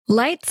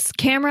Lights,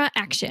 camera,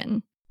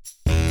 action.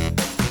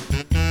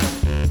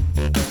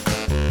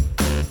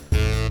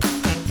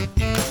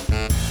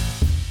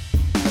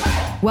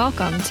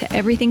 Welcome to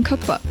Everything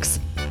Cookbooks,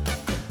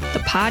 the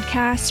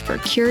podcast for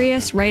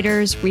curious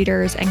writers,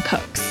 readers, and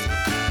cooks.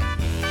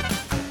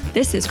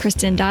 This is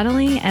Kristen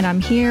Donnelly, and I'm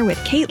here with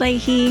Kate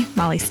Leahy,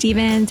 Molly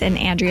Stevens, and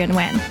Andrea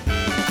Nguyen.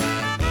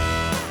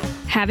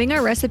 Having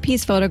our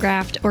recipes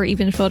photographed or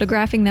even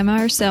photographing them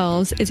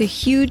ourselves is a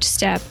huge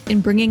step in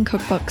bringing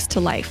cookbooks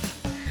to life.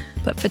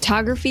 But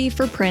photography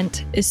for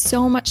print is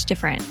so much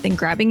different than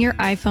grabbing your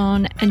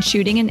iPhone and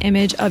shooting an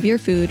image of your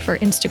food for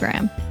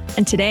Instagram.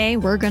 And today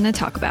we're going to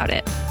talk about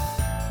it.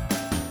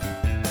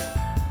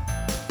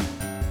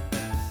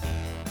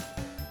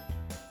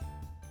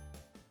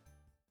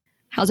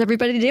 How's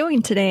everybody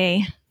doing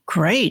today?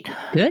 Great.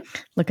 Good.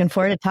 Looking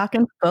forward to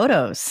talking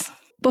photos.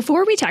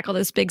 Before we tackle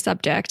this big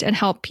subject and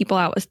help people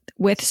out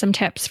with some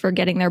tips for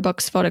getting their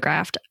books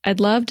photographed, I'd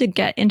love to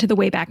get into the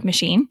Wayback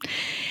Machine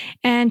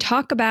and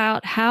talk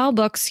about how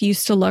books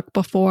used to look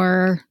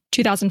before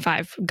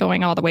 2005,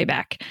 going all the way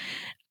back.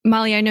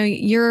 Molly, I know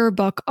your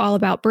book, All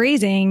About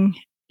Braising,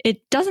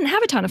 it doesn't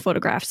have a ton of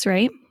photographs,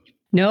 right?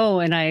 No,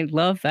 and I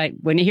love,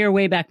 when you hear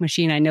Wayback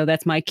Machine, I know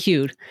that's my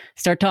cue.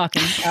 Start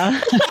talking.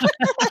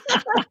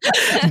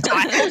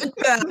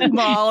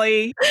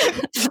 Molly.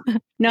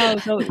 No,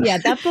 so yeah,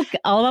 that book,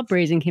 All About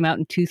Braising, came out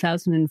in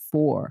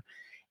 2004.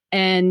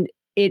 And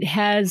it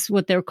has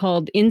what they're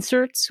called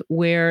inserts,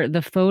 where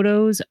the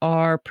photos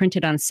are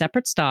printed on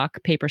separate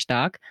stock, paper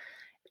stock.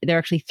 There are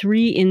actually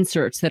 3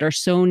 inserts that are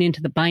sewn into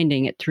the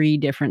binding at 3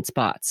 different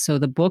spots. So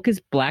the book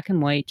is black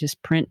and white,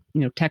 just print,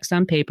 text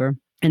on paper.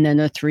 And then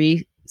there are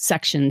 3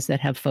 sections that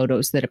have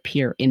photos that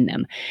appear in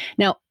them.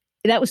 Now,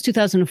 that was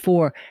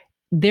 2004.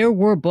 There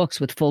were books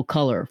with full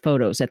color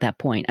photos at that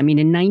point. I mean,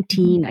 in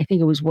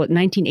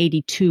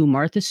 1982,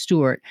 Martha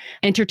Stewart,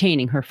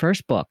 Entertaining, her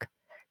first book,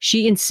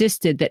 she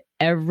insisted that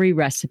every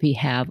recipe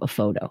have a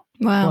photo.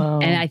 Wow.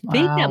 And I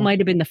think that might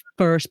have been the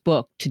first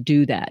book to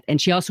do that. And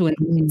she also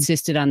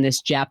insisted on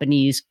this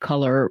Japanese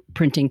color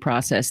printing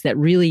process that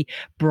really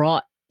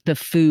brought the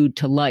food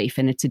to life.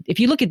 And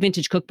if you look at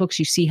vintage cookbooks,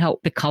 you see how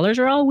the colors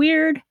are all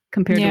weird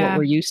compared to what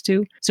we're used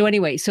to. So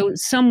anyway, so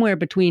somewhere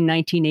between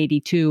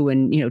 1982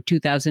 and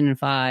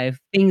 2005,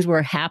 things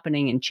were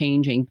happening and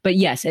changing. But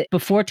yes,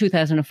 before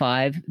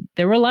 2005,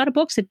 there were a lot of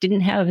books that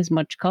didn't have as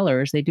much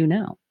color as they do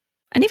now.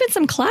 And even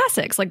some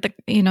classics, like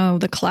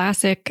the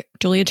classic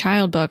Julia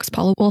Child books,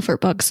 Paula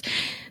Wolfert books,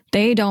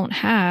 they don't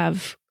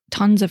have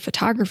tons of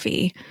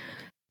photography.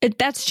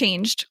 That's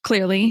changed,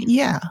 clearly.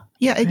 Yeah.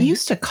 It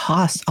used to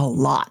cost a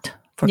lot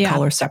for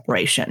color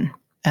separation.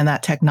 And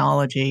that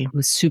technology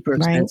was super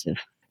expensive.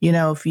 Right?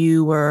 If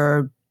you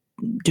were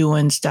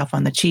doing stuff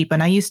on the cheap,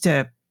 and I used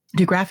to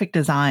do graphic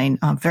design,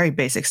 very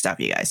basic stuff,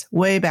 you guys,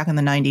 way back in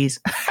the 90s,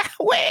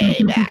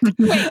 way back.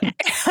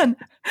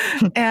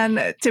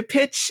 And to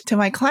pitch to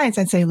my clients,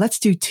 I'd say, let's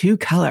do 2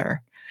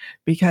 color,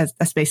 because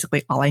that's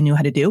basically all I knew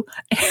how to do.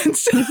 And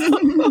so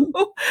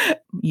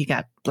you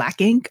got black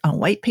ink on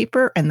white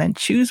paper and then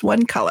choose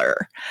 1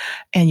 color.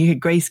 And you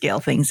could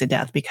grayscale things to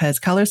death because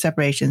color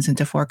separations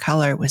into 4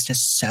 color was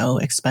just so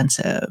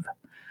expensive.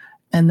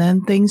 And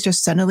then things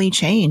just suddenly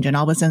change. And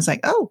all of a sudden it's like,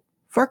 oh,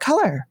 4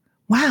 color.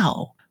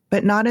 Wow.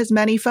 But not as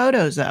many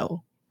photos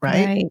though,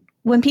 right?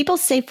 When people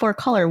say 4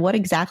 color, what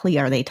exactly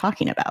are they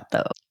talking about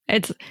though?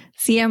 It's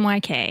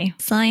CMYK,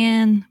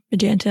 cyan,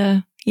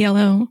 magenta,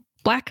 yellow,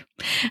 black.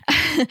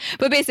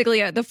 But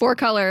basically, the 4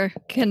 color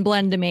can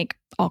blend to make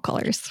all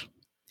colors.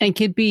 And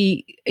could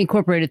be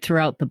incorporated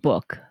throughout the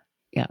book.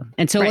 Yeah.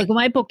 And so like when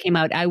my book came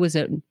out, I was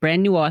a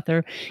brand new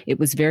author. It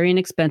was very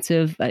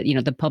inexpensive.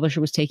 The publisher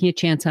was taking a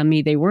chance on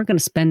me. They weren't going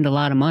to spend a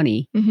lot of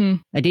money. Mm-hmm.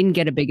 I didn't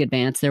get a big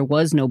advance. There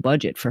was no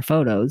budget for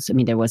photos. I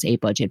mean, there was a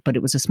budget, but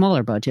it was a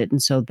smaller budget.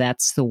 And so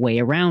that's the way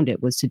around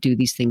it, was to do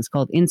these things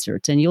called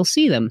inserts. And you'll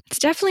see them. It's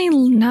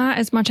definitely not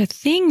as much a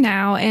thing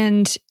now.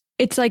 And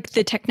it's like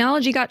the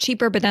technology got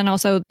cheaper, but then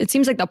also it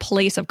seems like the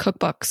place of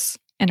cookbooks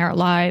in our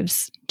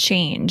lives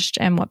changed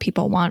and what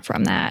people want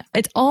from that.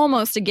 It's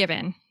almost a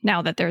given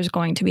now that there's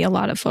going to be a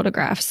lot of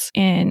photographs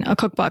in a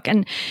cookbook.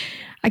 And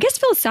I guess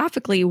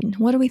philosophically,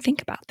 what do we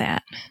think about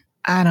that?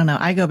 I don't know.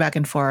 I go back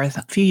and forth.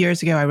 A few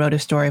years ago, I wrote a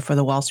story for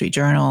the Wall Street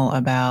Journal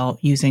about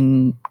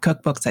using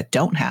cookbooks that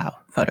don't have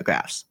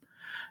photographs,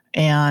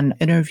 and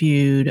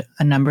interviewed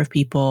a number of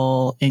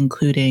people,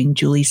 including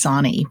Julie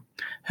Sani,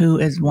 who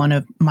is one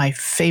of my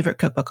favorite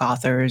cookbook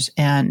authors.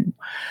 And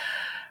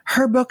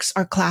her books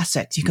are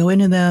classics. You go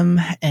into them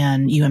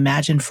and you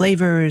imagine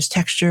flavors,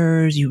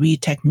 textures, you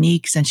read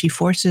techniques, and she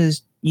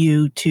forces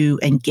you to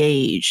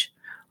engage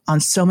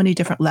on so many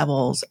different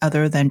levels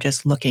other than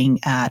just looking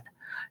at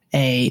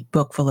a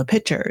book full of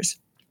pictures.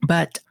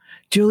 But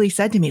Julie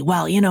said to me,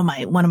 well,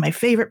 one of my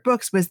favorite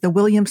books was the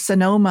William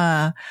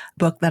Sonoma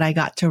book that I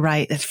got to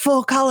write. It's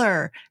full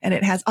color and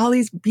it has all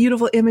these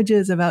beautiful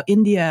images about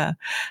India.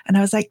 And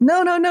I was like,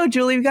 no,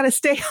 Julie, we got to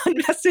stay on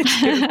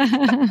message.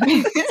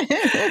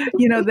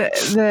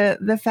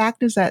 The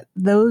fact is that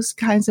those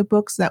kinds of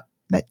books that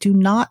that do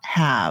not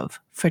have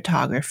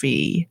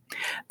photography,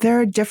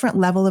 they're a different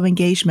level of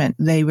engagement.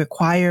 They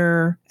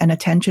require an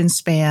attention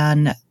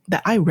span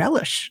that I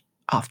relish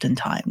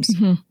oftentimes.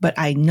 But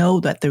I know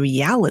that the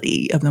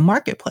reality of the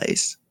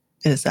marketplace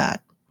is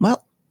that,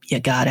 well, you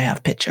got to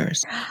have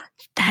pictures.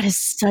 That is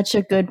such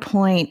a good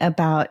point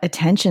about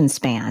attention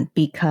span,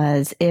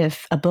 because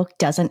if a book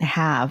doesn't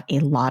have a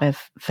lot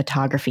of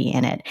photography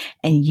in it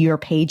and you're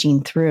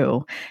paging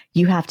through,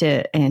 you have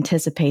to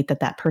anticipate that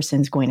that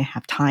person's going to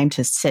have time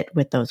to sit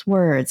with those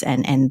words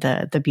and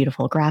the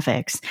beautiful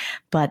graphics.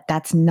 But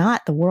that's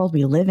not the world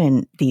we live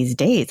in these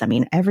days. I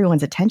mean,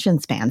 everyone's attention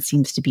span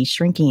seems to be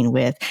shrinking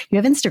with, you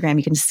have Instagram,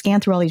 you can scan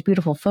through all these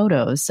beautiful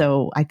photos.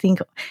 So I think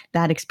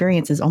that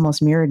experience is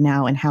almost mirrored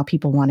now in how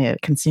people want to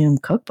consume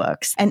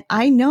cookbooks. And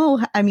I know,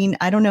 I mean,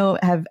 I don't know,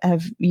 have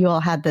you all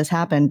had this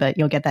happen, but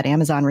you'll get that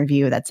Amazon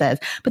review that says,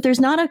 but there's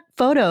not a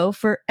photo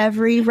for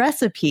every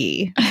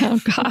recipe. Oh,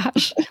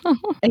 gosh.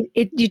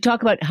 You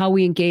talk about how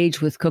we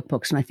engage with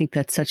cookbooks, and I think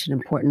that's such an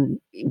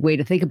important way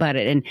to think about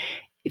it. And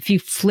if you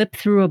flip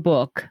through a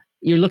book,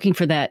 you're looking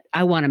for that,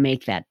 I want to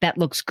make that. That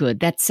looks good.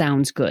 That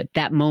sounds good.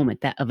 That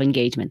moment of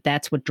engagement,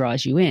 that's what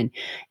draws you in.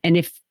 And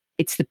if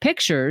it's the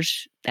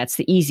pictures, that's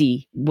the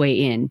easy way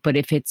in. But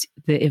if it's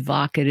the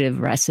evocative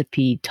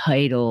recipe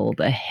title,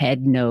 the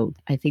head note,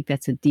 I think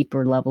that's a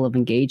deeper level of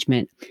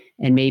engagement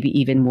and maybe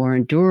even more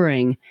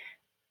enduring.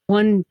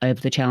 One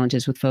of the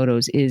challenges with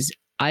photos is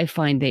I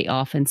find they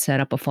often set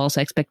up a false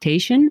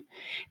expectation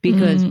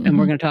because, and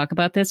we're going to talk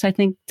about this, I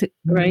think,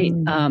 right?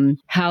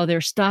 How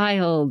they're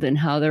styled and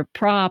how they're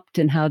propped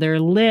and how they're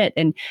lit.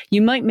 And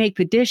you might make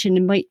the dish and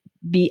it might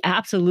be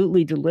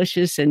absolutely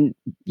delicious and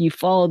you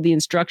followed the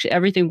instruction,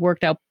 everything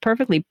worked out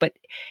perfectly, but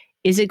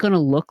is it going to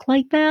look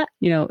like that?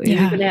 You know,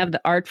 you're going to have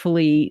the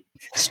artfully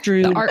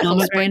strewn, the artful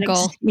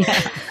sprinkle,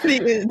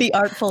 the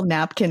artful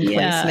napkin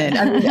placement.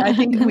 I mean, I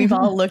think we've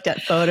all looked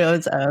at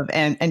photos of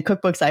and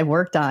cookbooks I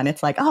worked on.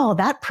 It's like, oh,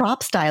 that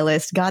prop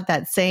stylist got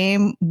that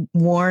same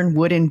worn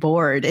wooden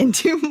board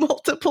into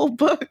multiple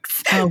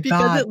books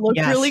because it looked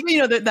really,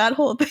 that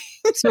whole thing.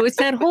 So it's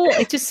that whole.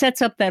 It just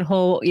sets up that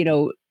whole,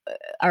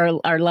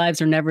 our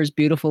lives are never as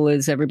beautiful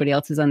as everybody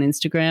else's on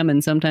Instagram.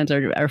 And sometimes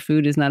our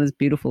food is not as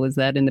beautiful as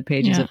that in the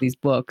pages of these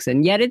books.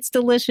 And yet it's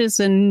delicious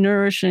and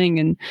nourishing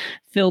and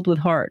filled with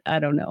heart. I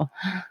don't know.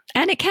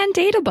 And it can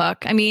date a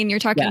book. I mean, you're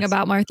talking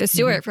about Martha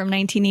Stewart from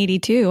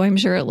 1982. I'm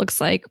sure it looks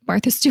like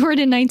Martha Stewart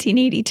in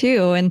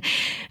 1982. And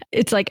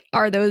it's like,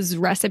 are those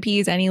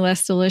recipes any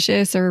less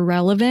delicious or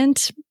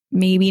relevant?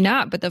 Maybe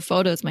not, but the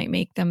photos might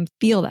make them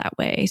feel that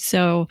way.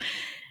 So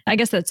I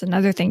guess that's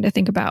another thing to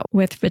think about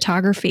with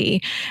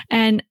photography.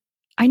 And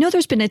I know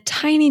there's been a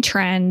tiny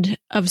trend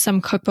of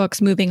some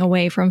cookbooks moving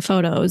away from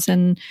photos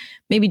and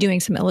maybe doing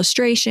some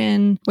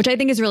illustration, which I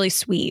think is really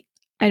sweet.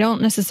 I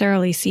don't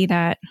necessarily see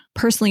that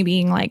personally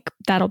being like,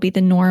 that'll be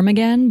the norm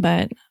again,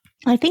 but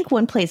I think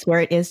one place where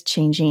it is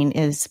changing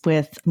is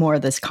with more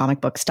of this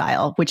comic book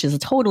style, which is a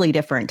totally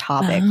different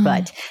topic.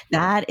 But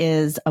that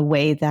is a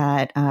way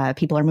that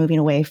people are moving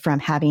away from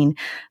having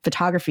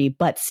photography,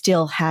 but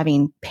still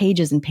having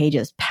pages and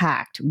pages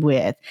packed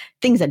with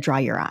things that draw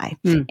your eye.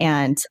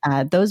 And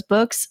those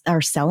books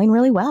are selling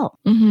really well.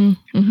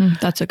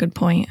 That's a good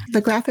point. The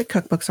graphic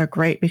cookbooks are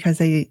great because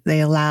they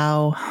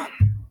allow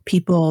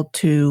people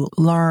to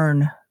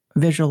learn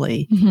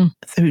visually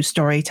through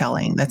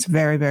storytelling. That's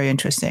very, very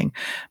interesting.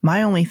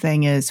 My only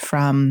thing is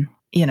from,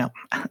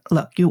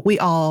 we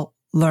all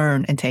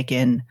learn and take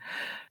in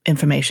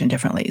information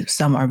differently.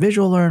 Some are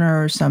visual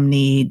learners, some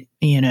need,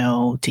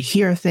 to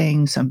hear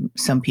things.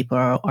 Some people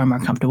are more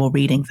comfortable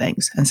reading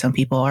things, and some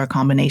people are a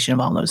combination of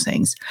all those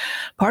things.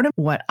 Part of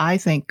what I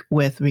think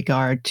with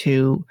regard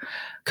to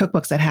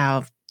cookbooks that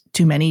have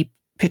too many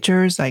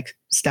pictures, like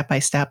step by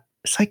step,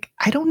 it's like,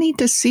 I don't need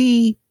to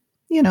see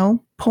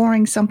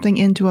pouring something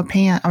into a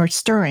pan or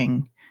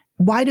stirring.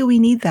 Why do we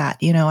need that?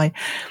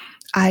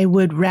 I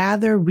would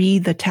rather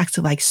read the text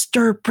of like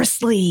stir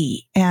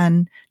briskly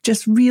and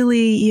just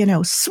really,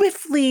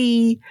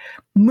 swiftly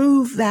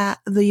move the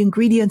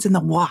ingredients in the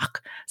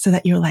wok so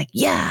that you're like,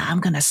 yeah, I'm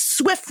going to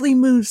swiftly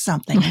move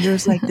something. And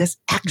there's like this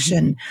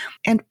action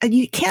and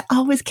you can't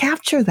always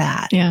capture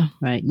that. Yeah.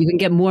 Right. You can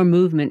get more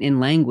movement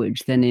in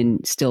language than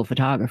in still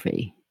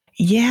photography.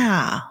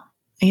 Yeah.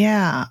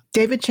 Yeah.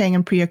 David Chang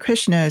and Priya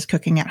Krishna's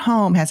Cooking at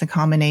Home has a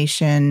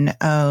combination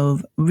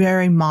of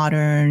very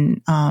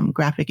modern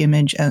graphic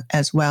image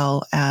as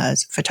well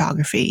as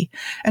photography.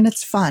 And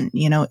it's fun.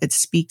 It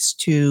speaks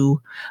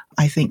to,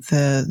 I think,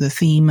 the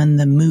theme and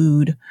the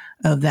mood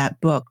of that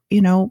book.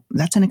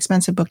 That's an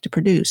expensive book to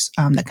produce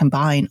that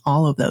combine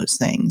all of those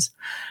things.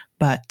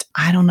 But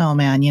I don't know,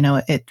 man,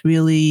 it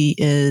really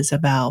is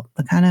about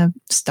the kind of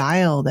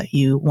style that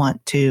you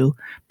want to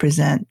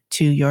present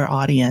to your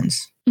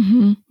audience.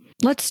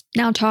 Let's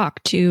now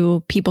talk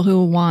to people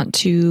who want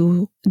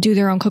to do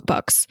their own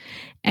cookbooks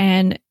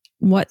and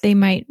what they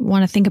might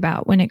want to think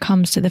about when it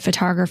comes to the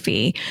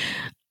photography.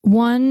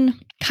 One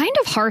kind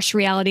of harsh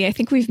reality, I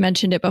think we've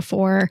mentioned it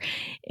before,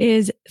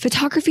 is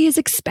photography is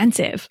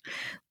expensive.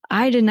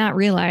 I did not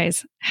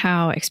realize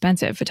how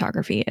expensive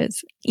photography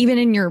is. Even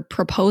in your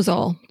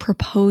proposal,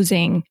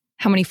 proposing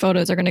how many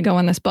photos are going to go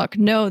in this book,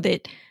 know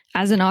that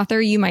as an author,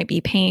 you might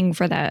be paying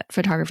for that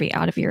photography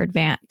out of your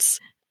advance.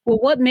 Well,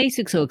 what makes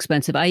it so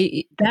expensive?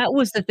 That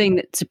was the thing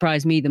that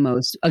surprised me the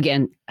most.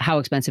 Again, how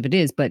expensive it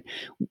is, but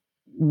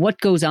what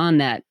goes on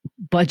that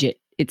budget?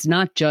 It's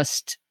not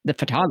just the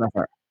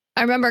photographer.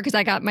 I remember because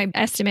I got my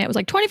estimate, it was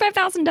like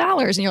 $25,000.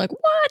 And you're like,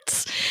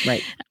 what?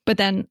 Right. But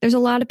then there's a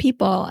lot of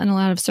people and a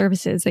lot of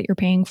services that you're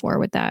paying for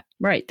with that.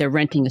 Right. They're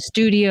renting a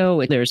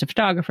studio. There's a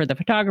photographer, the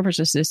photographer's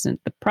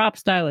assistant, the prop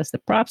stylist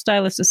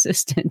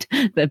assistant,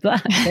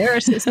 their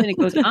assistant. It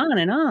goes on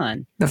and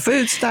on. The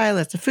food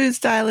stylist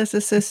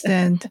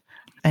assistant.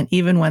 And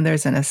even when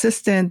there's an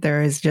assistant,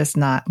 there is just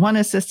not one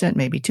assistant,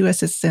 maybe two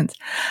assistants.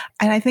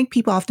 And I think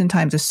people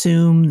oftentimes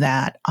assume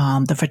that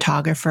the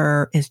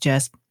photographer is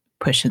just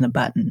pushing the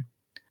button.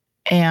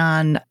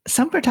 And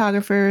some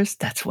photographers,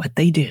 that's what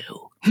they do.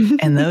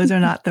 And those are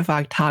not the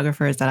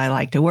photographers that I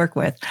like to work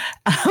with.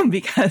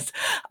 Because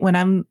when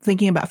I'm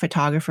thinking about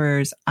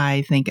photographers,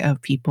 I think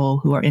of people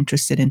who are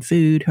interested in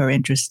food, who are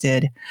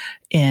interested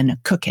in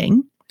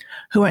cooking,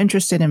 who are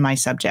interested in my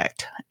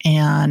subject.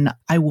 And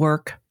I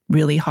work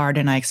really hard,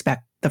 and I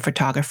expect the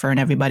photographer and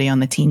everybody on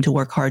the team to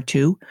work hard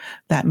too.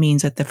 That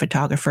means that the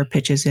photographer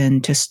pitches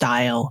in to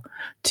style,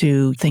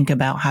 to think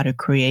about how to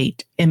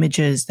create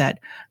images that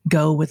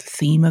go with the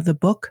theme of the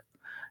book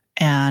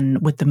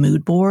and with the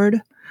mood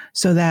board,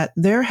 so that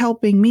they're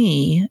helping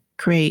me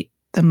create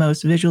the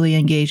most visually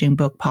engaging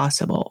book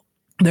possible.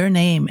 Their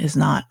name is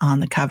not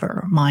on the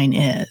cover. Mine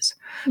is.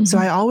 Mm-hmm. So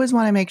I always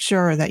want to make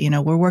sure that,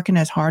 we're working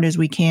as hard as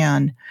we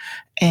can.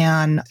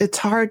 And it's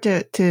hard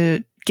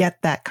to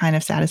get that kind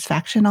of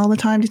satisfaction all the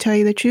time, to tell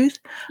you the truth.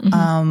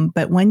 Mm-hmm.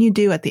 But when you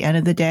do, at the end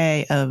of the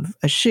day of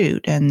a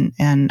shoot, and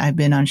I've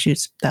been on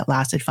shoots that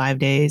lasted 5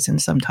 days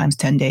and sometimes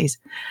 10 days,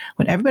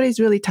 when everybody's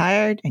really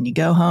tired and you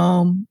go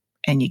home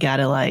and you got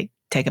to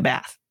take a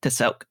bath to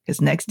soak,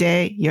 because next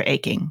day you're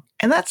aching.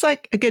 And that's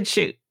like a good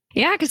shoot.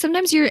 Yeah, because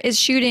sometimes you're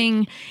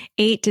shooting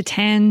 8 to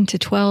 10 to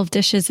 12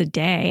 dishes a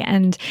day.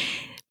 And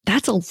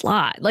that's a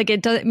lot.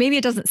 Maybe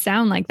it doesn't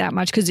sound like that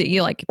much because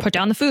you put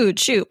down the food,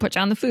 shoot, put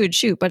down the food,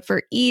 shoot. But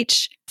for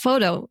each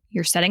photo,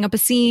 you're setting up a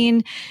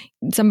scene.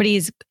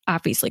 Somebody's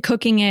obviously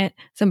cooking it.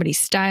 Somebody's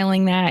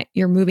styling that.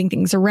 You're moving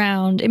things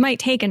around. It might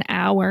take an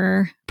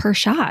hour per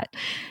shot.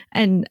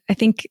 And I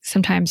think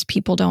sometimes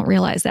people don't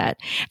realize that.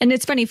 And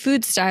it's funny,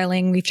 food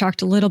styling, we've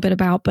talked a little bit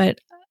about, but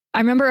I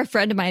remember a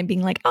friend of mine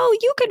being like, oh,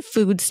 you could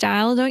food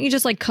style. Don't you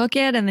just cook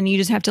it? And then you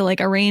just have to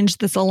arrange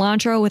the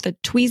cilantro with a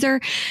tweezer.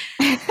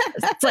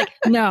 It's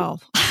no.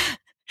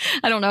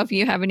 I don't know if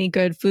you have any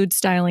good food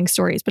styling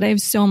stories, but I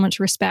have so much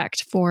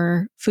respect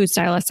for food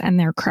stylists and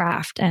their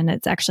craft. And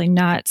it's actually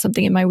not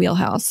something in my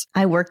wheelhouse.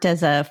 I worked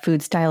as a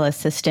food style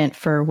assistant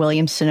for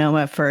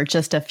Williams-Sonoma for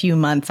just a few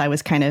months. I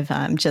was kind of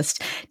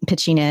just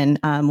pitching in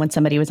when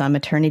somebody was on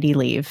maternity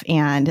leave.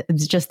 And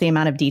it's just the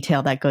amount of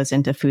detail that goes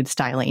into food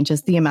styling,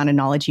 just the amount of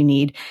knowledge you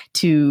need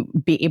to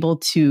be able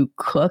to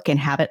cook and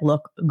have it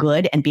look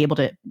good and be able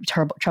to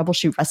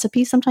troubleshoot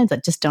recipes sometimes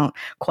that just don't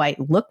quite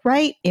look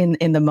right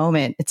in the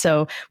moment.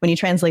 So when you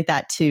translate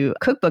that to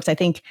cookbooks, I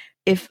think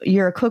if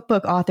you're a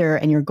cookbook author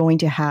and you're going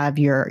to have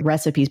your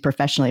recipes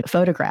professionally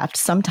photographed,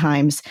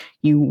 sometimes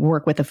you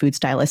work with a food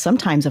stylist.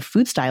 Sometimes a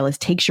food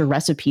stylist takes your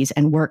recipes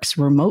and works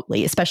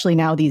remotely, especially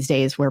now these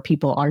days where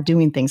people are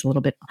doing things a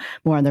little bit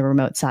more on the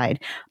remote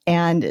side.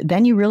 And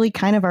then you really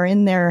kind of are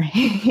in their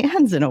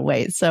hands in a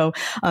way. So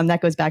that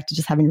goes back to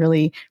just having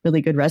really,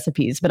 really good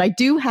recipes. But I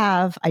do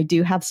have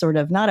sort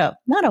of not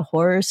a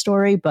horror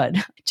story, but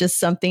just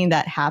something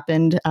that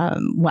happened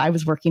while I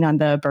was working on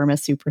the Burma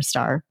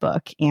Superstar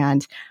book.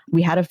 And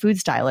we had a food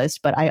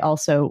stylist, but I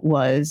also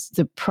was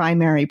the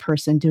primary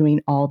person doing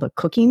all the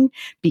cooking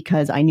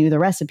because I knew the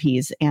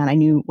recipes and I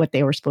knew what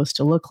they were supposed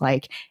to look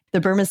like.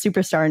 The Burma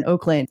Superstar in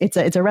Oakland, it's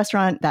a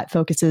restaurant that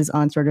focuses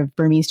on sort of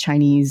Burmese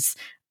Chinese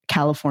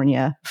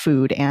California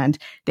food. And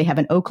they have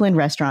an Oakland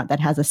restaurant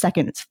that has a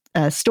second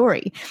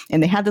story.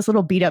 And they had this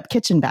little beat up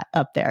kitchen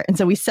up there. And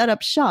so we set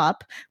up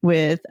shop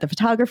with the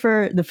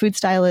photographer, the food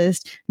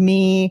stylist,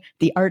 me,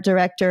 the art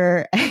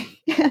director.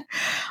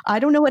 I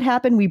don't know what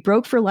happened. We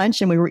broke for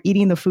lunch and we were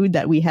eating the food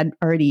that we had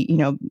already,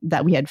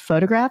 that we had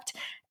photographed.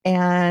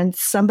 And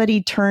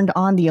somebody turned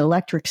on the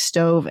electric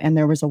stove and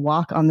there was a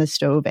wok on the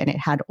stove and it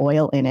had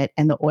oil in it.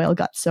 And the oil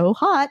got so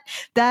hot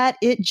that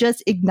it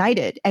just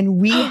ignited. And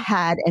we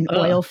had an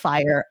oil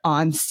fire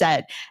on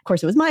set. Of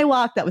course, it was my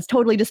wok that was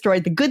totally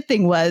destroyed. The good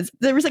thing was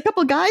there was a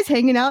couple guys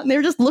hanging out and they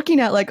were just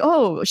looking at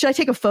oh, should I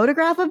take a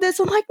photograph of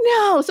this? I'm like,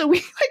 no. So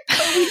we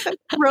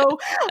throw,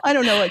 I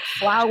don't know,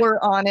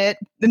 flour on it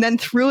and then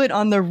threw it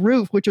on the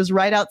roof, which was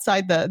right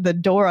outside the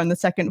door on the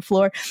second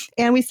floor.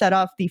 And we set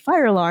off the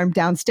fire alarm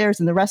downstairs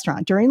in the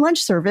restaurant during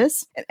lunch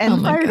service, and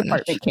the fire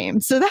department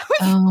came. So that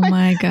was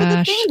my gosh. But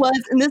the thing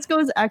was, and this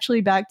goes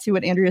actually back to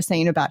what Andrea was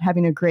saying about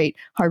having a great,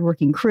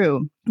 hardworking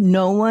crew.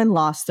 No one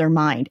lost their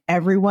mind.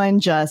 Everyone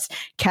just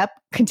kept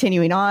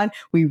continuing on.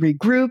 We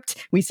regrouped.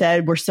 We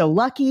said, we're so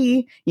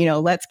lucky,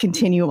 let's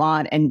continue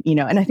on. And,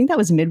 and I think that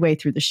was midway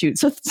through the shoot.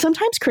 So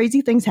sometimes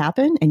crazy things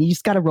happen and you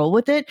just got to roll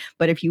with it.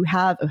 But if you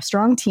have a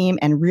strong team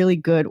and really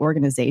good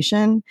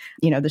organization,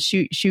 the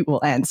shoot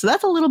will end. So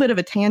that's a little bit of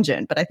a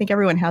tangent, but I think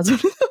everyone has one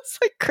of those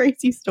like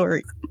crazy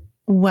stories.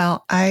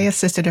 Well, I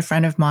assisted a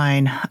friend of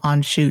mine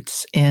on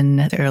shoots in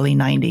the early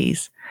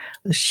 90s.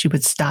 She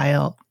would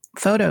style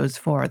photos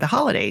for the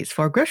holidays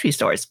for grocery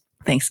stores.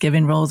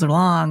 Thanksgiving rolls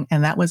along,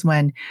 and that was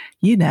when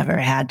you never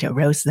had to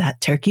roast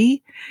that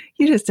turkey.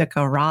 You just took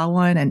a raw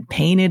one and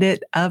painted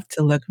it up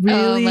to look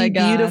really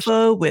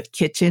beautiful with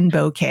kitchen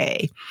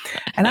bouquet.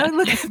 And I would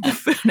look at the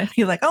food and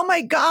be like, oh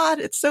my God,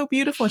 it's so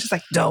beautiful. And she's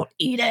like, don't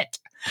eat it.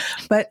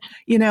 But,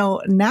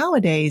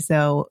 nowadays,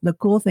 though, the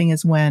cool thing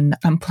is when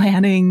I'm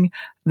planning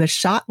the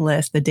shot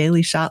list, the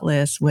daily shot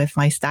list with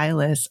my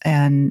stylist,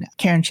 and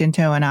Karen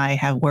Shinto and I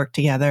have worked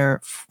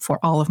together for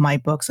all of my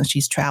books, and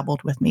she's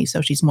traveled with me. So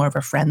she's more of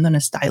a friend than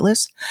a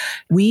stylist.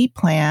 We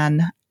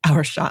plan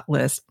our shot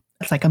list.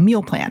 It's like a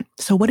meal plan.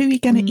 So what are we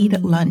going to eat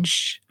at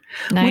lunch?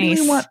 Nice. What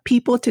do we want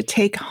people to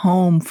take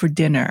home for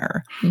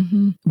dinner?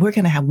 Mm-hmm. We're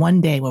going to have one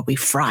day where we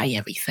fry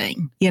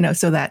everything,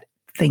 so that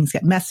things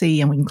get messy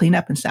and we can clean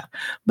up and stuff.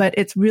 But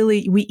it's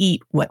really, we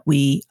eat what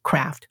we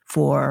craft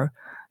for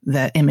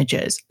the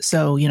images.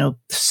 So,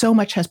 so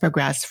much has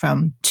progressed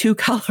from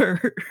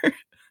 2-color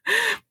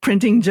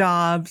printing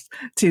jobs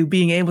to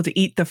being able to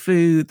eat the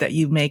food that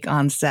you make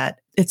on set.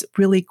 It's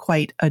really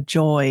quite a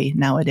joy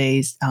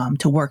nowadays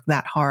to work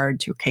that hard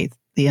to create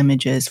the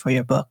images for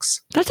your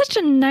books. That's such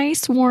a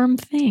nice, warm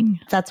thing.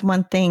 That's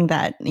one thing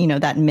that,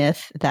 that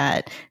myth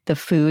that the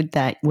food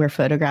that we're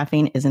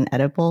photographing isn't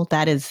edible.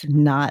 That is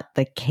not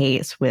the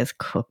case with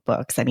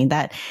cookbooks. I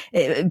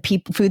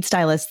mean, food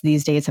stylists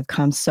these days have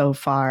come so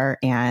far.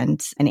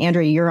 And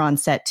Andrea, you're on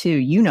set too.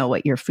 You know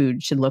what your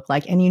food should look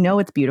like, and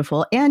it's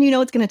beautiful, and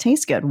it's going to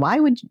taste good. Why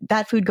would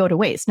that food go to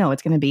waste? No,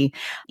 it's going to be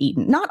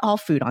eaten. Not all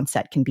food on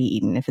set can be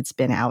eaten if it's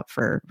been out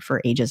for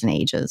ages and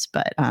ages,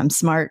 but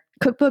smart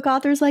cookbook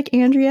authors like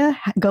Andrea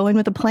go in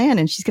with a plan,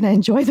 and she's going to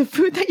enjoy the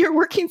food that you're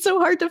working so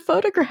hard to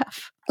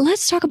photograph.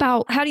 Let's talk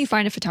about, how do you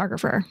find a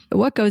photographer?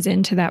 What goes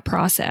into that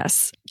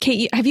process?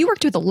 Kate, have you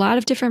worked with a lot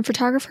of different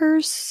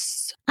photographers?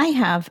 I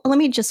have. Let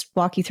me just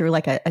walk you through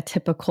like a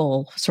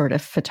typical sort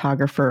of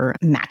photographer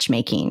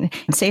matchmaking.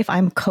 Say if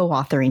I'm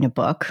co-authoring a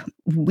book,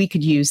 we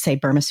could use, say,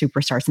 Burma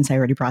Superstar, since I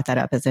already brought that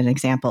up as an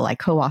example. I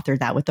co-authored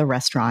that with the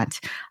restaurant.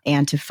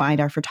 And to find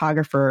our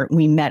photographer,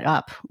 we met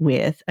up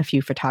with a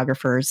few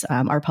photographers.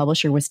 Our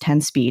publisher was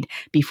 10 Speed.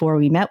 Before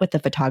we met with the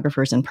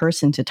photographers in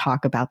person to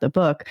talk about the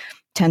book,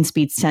 10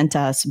 Speed sent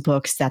us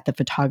books that the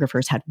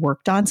photographers had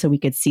worked on so we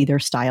could see their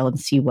style and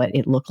see what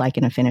it looked like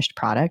in a finished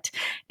product.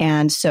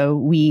 And so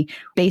we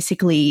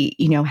basically,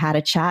 had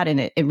a chat, and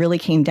it really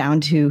came down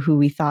to who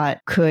we thought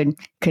could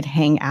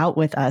hang out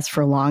with us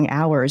for long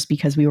hours,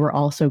 because we were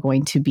also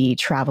going to be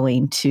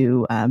traveling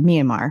to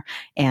Myanmar,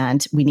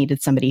 and we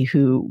needed somebody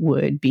who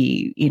would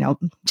be,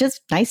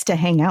 just nice to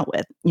hang out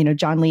with.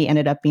 John Lee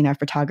ended up being our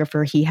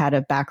photographer. He had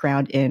a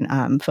background in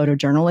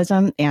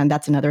photojournalism, and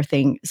that's another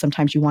thing.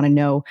 Sometimes you want to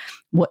know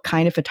what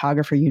kind of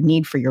photographer you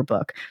need for your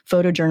book.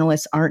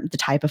 Photojournalists aren't the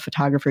type of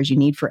photographers you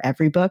need for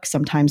every book.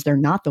 Sometimes they're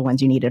not the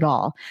ones you need at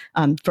all.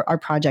 For our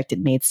project, it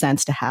made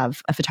sense to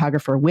have a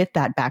photographer with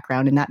that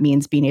background, and that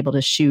means being able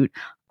to shoot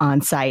on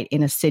site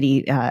in a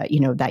city,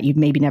 that you've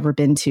maybe never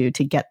been to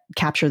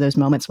capture those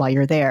moments while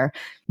you're there.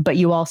 But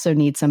you also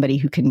need somebody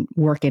who can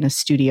work in a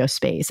studio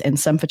space. And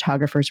some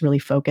photographers really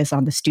focus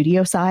on the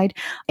studio side.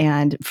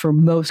 And for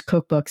most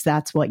cookbooks,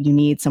 that's what you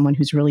need. Someone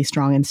who's really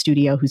strong in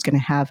studio, who's going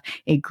to have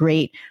a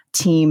great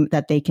team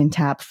that they can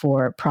tap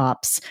for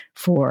props,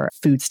 for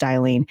food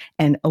styling.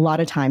 And a lot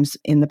of times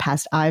in the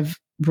past, I've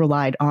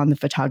relied on the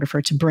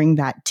photographer to bring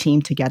that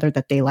team together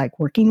that they like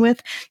working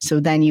with.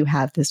 So then you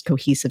have this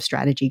cohesive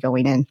strategy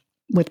going in.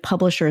 With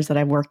publishers that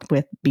I've worked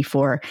with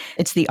before,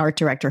 it's the art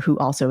director who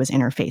also is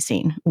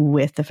interfacing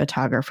with the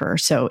photographer.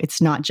 So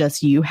it's not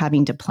just you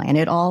having to plan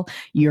it all.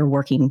 You're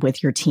working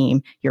with your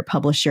team, your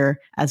publisher,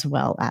 as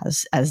well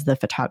as the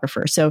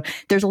photographer. So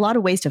there's a lot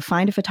of ways to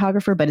find a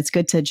photographer, but it's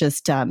good to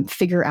just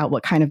figure out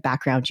what kind of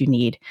background you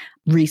need,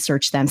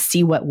 research them,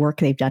 see what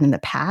work they've done in the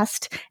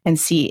past, and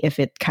see if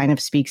it kind of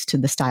speaks to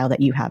the style that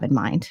you have in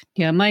mind.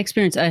 Yeah, my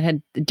experience, I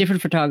had a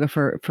different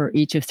photographer for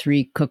each of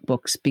 3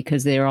 cookbooks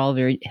because they are all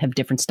have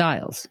different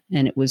styles.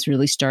 And it was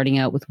really starting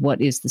out with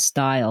what is the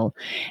style,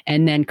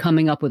 and then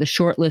coming up with a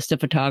short list of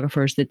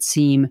photographers that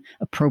seem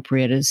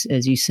appropriate,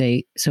 as you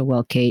say so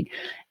well, Kate.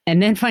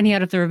 And then finding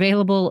out if they're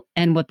available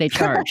and what they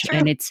charge.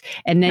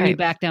 and then you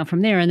back down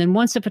from there. And then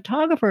once the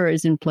photographer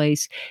is in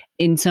place,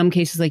 in some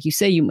cases, like you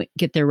say, you might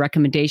get their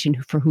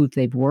recommendation for who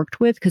they've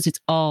worked with, because it's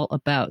all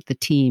about the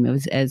team. It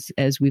was,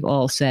 as we've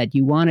all said,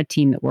 you want a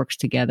team that works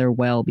together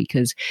well,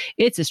 because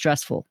it's a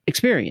stressful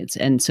experience.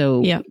 And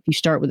so you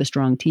start with a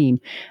strong team.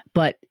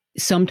 But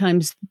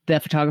sometimes the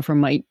photographer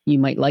you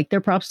might like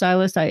their prop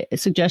stylist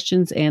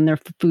suggestions and their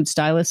food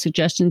stylist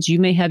suggestions. You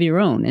may have your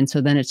own. And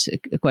so then it's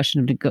a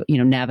question of,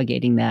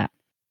 navigating that.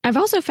 I've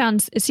also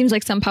found it seems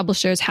like some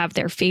publishers have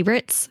their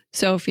favorites.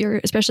 So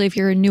especially if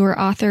you're a newer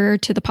author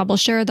to the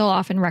publisher, they'll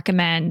often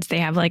recommend, they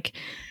have like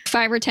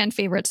 5 or 10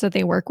 favorites that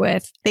they work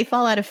with. They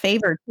fall out of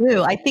favor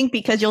too. I think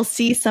because you'll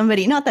see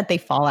somebody, not that they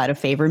fall out of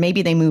favor,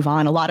 maybe they move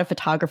on. A lot of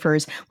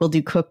photographers will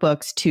do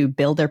cookbooks to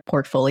build their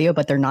portfolio,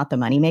 but they're not the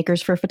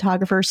moneymakers for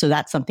photographers. So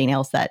that's something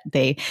else that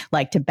they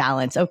like to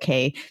balance.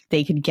 Okay,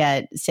 they could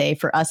get, say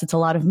for us, it's a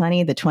lot of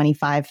money, the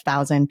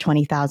 $25,000,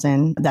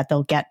 $20,000 that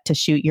they'll get to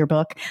shoot your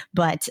book.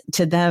 But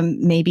to them,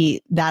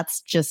 maybe that's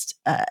just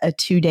a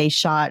 2-day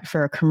shot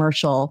for a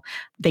commercial.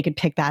 They could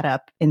pick that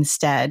up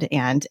instead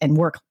and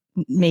work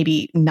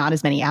maybe not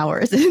as many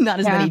hours, not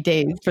as many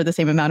days for the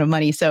same amount of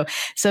money. So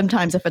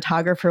sometimes a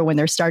photographer, when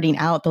they're starting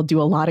out, they'll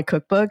do a lot of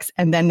cookbooks,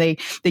 and then they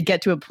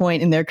get to a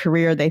point in their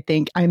career, they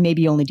think, I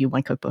maybe only do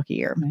 1 cookbook a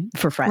year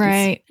for friends.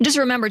 Right. Just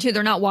remember too,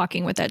 they're not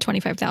walking with that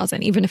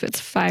 25,000, even if it's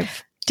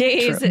 5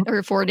 days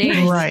or 4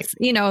 days. Right.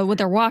 What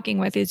they're walking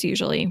with is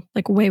usually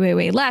like way, way,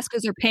 way less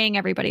because they're paying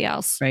everybody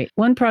else. Right.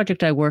 One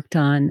project I worked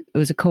on, it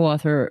was a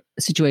co-author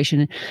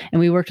situation, and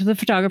we worked with a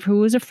photographer who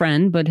was a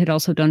friend, but had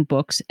also done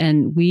books.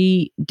 And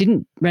we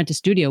didn't rent a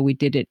studio. We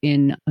did it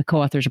in a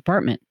co-author's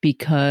apartment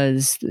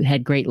because it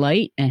had great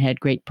light and had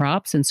great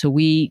props. And so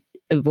we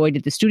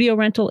avoided the studio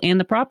rental and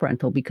the prop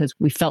rental because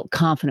we felt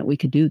confident we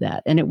could do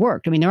that. And it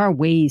worked. I mean, there are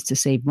ways to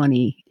save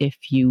money if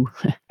you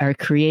are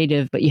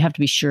creative, but you have to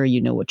be sure you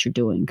know what you're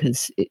doing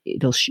because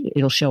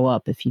it'll show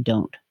up if you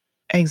don't.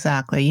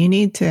 Exactly. You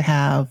need to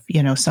have,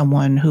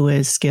 someone who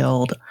is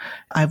skilled.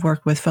 I've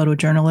worked with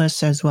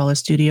photojournalists as well as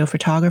studio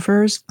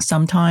photographers.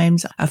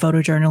 Sometimes a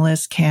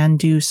photojournalist can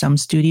do some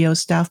studio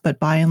stuff, but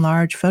by and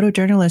large,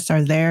 photojournalists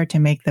are there to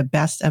make the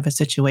best of a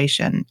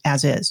situation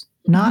as is,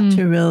 not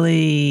to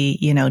really,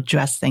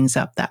 dress things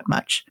up that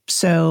much.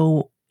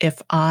 So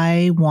if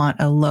I want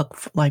a look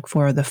like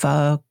for the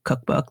pho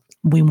cookbook,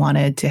 we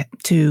wanted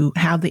to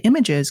have the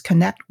images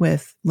connect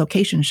with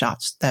location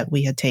shots that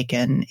we had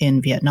taken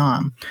in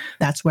Vietnam.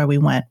 That's where we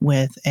went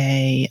with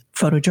a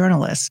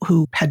photojournalist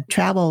who had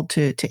traveled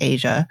to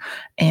Asia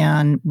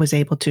and was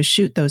able to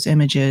shoot those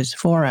images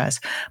for us.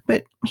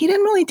 But he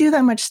didn't really do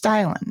that much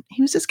styling.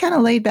 He was just kind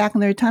of laid back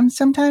in their time.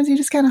 Sometimes he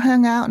just kind of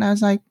hung out, and I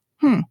was like,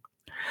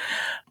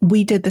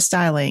 We did the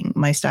styling,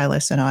 my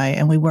stylist and I,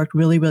 and we worked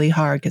really, really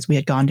hard because we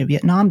had gone to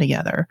Vietnam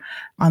together.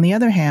 On the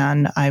other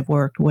hand, I've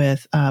worked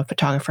with a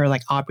photographer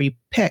like Aubrey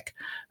Pick,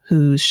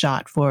 who's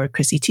shot for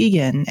Chrissy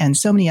Teigen and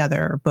so many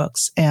other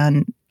books.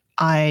 And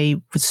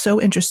I was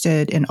so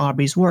interested in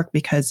Aubrey's work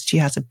because she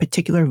has a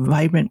particular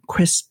vibrant,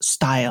 crisp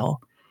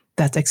style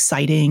that's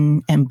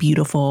exciting and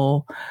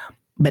beautiful,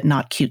 but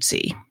not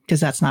cutesy, because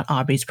that's not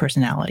Aubrey's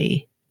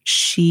personality.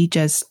 She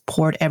just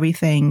poured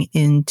everything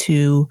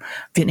into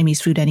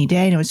Vietnamese food any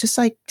day. And it was just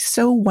like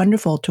so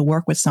wonderful to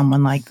work with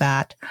someone like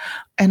that.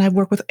 And I've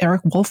worked with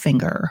Eric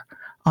Wolfinger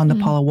on the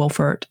Paula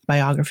Wolfert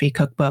biography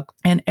cookbook.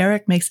 And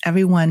Eric makes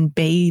everyone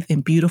bathe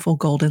in beautiful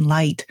golden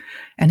light.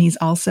 And he's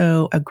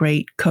also a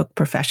great cook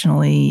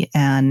professionally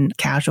and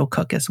casual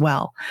cook as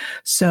well.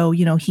 So,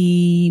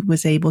 he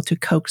was able to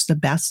coax the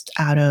best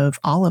out of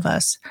all of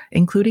us,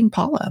 including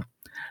Paula.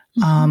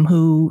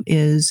 Who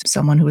is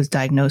someone who was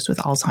diagnosed with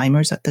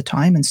Alzheimer's at the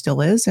time and still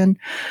is. And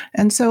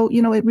so,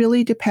 it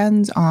really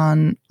depends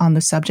on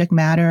the subject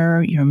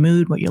matter, your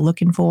mood, what you're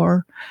looking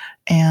for,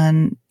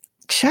 and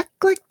check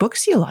like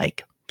books you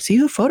like, see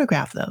who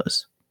photographed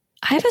those.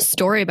 I have a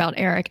story about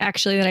Eric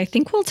actually that I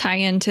think will tie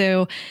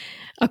into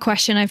a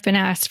question I've been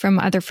asked from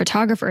other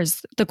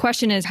photographers. The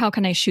question is, how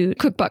can I shoot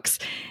cookbooks?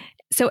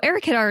 So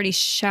Eric had already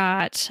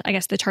shot, I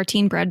guess, the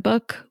Tartine bread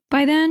book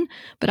by then,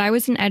 but I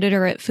was an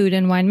editor at Food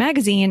and Wine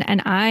magazine,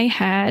 and I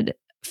had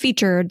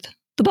featured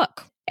the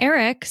book.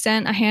 Eric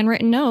sent a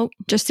handwritten note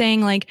just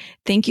saying, like,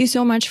 thank you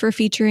so much for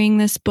featuring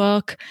this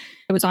book.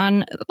 It was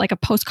on like a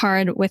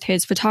postcard with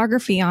his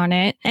photography on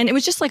it. And it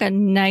was just like a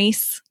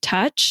nice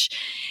touch.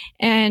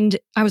 And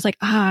I was like,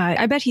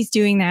 I bet he's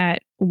doing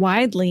that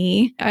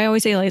widely. I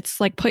always say, it's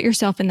like, put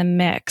yourself in the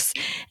mix.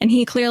 And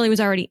he clearly was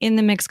already in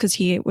the mix because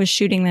he was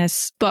shooting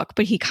this book,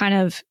 but he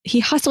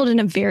hustled in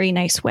a very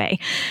nice way.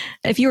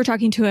 If you were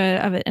talking to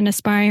an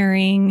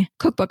aspiring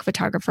cookbook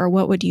photographer,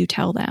 what would you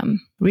tell them?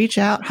 Reach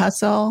out,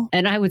 hustle.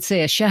 And I would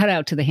say a shout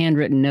out to the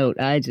handwritten note.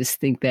 I just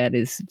think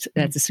that's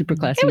a super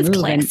classy move. It was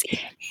classy.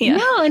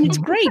 No, and it's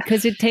great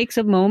because it takes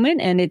a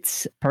moment and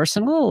it's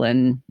personal,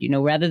 and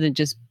rather than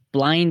just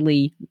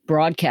blindly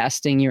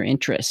broadcasting your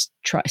interest,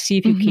 see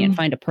if you can't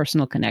find a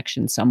personal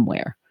connection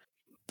somewhere.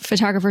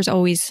 Photographers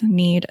always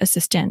need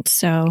assistance.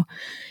 So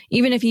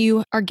even if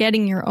you are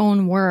getting your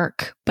own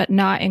work, but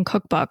not in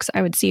cookbooks,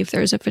 I would see if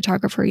there's a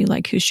photographer you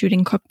like who's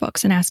shooting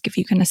cookbooks and ask if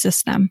you can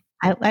assist them.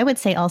 I would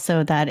say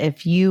also that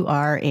if you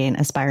are an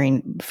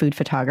aspiring food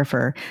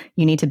photographer,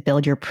 you need to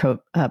build your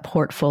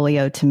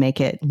portfolio to make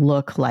it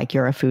look like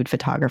you're a food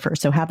photographer.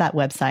 So have that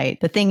website.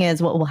 The thing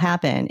is, what will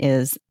happen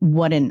is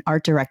what an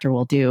art director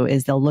will do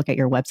is they'll look at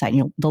your website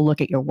and they'll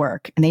look at your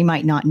work, and they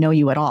might not know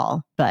you at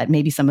all, but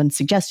maybe someone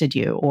suggested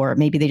you, or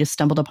maybe they just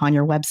stumbled upon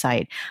your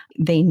website.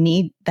 They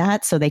need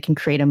that so they can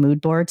create a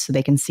mood board so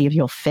they can see if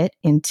you'll fit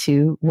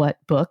into what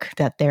book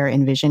that they're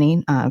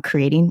envisioning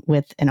creating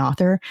with an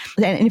author.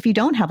 And if you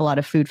don't have a lot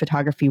of food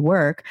photography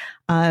work,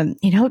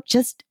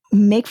 just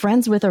make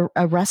friends with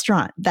a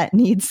restaurant that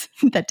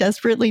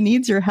desperately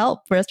needs your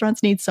help.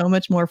 Restaurants need so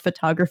much more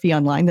photography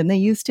online than they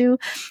used to,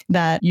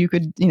 that you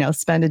could,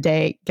 spend a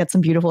day, get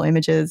some beautiful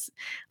images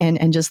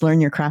and just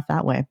learn your craft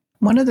that way.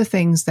 One of the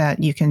things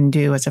that you can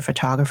do as a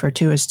photographer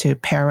too is to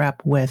pair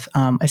up with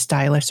a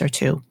stylist or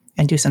two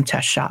and do some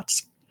test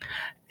shots.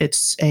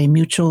 It's a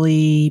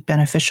mutually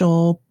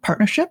beneficial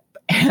partnership,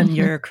 and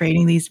you're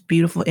creating these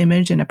beautiful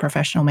images in a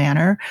professional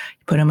manner.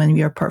 You put them in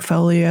your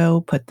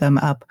portfolio, put them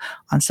up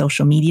on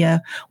social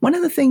media. One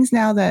of the things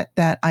now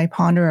that I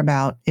ponder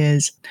about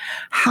is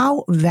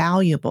how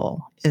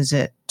valuable is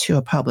it to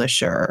a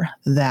publisher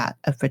that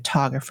a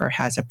photographer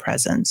has a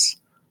presence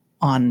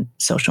on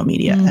social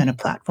media and a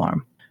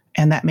platform?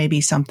 And that may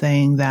be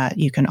something that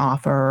you can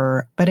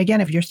offer. But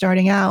again, if you're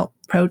starting out,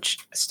 approach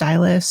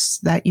stylists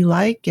that you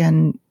like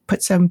and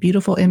put some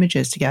beautiful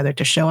images together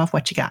to show off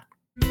what you got.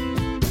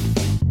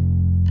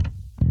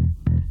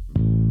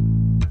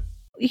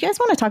 You guys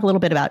want to talk a little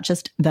bit about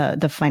just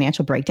the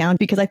financial breakdown?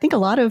 Because I think a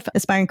lot of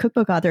aspiring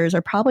cookbook authors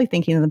are probably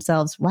thinking to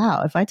themselves,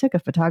 wow, if I took a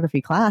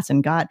photography class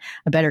and got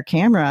a better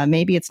camera,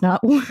 maybe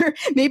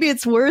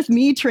it's worth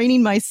me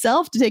training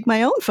myself to take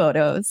my own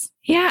photos.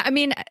 Yeah, I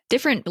mean,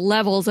 different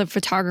levels of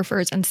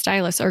photographers and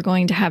stylists are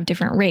going to have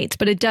different rates,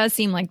 but it does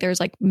seem like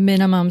there's like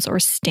minimums or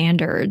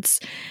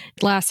standards.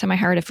 Last time I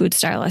hired a food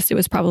stylist, it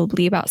was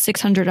probably about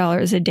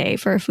 $600 a day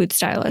for a food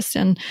stylist,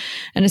 and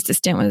an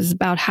assistant was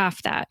about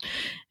half that.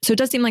 So it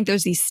does seem like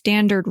there's these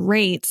standard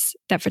rates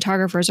that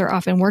photographers are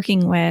often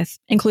working with,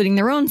 including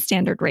their own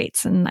standard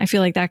rates. And I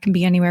feel like that can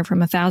be anywhere from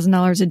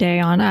 $1,000 a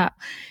day on up.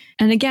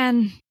 And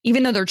again,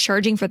 even though they're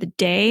charging for the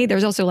day,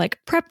 there's also like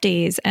prep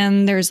days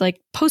and there's like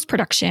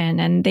post-production,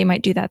 and they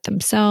might do that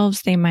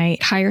themselves. They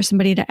might hire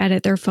somebody to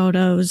edit their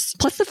photos,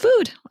 plus the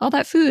food, all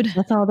that food.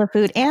 That's all the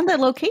food and the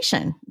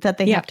location that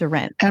they have to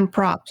rent. And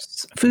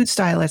props. Food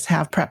stylists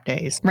have prep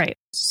days. Right.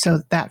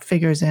 So that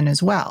figures in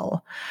as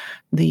well.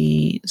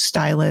 The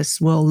stylist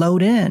will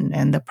load in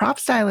and the prop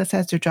stylist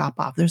has to drop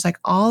off. There's like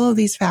all of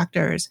these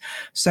factors.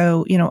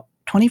 So,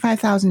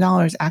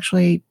 $25,000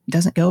 actually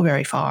doesn't go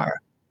very far.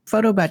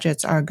 Photo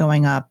budgets are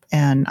going up,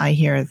 and I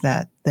hear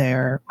that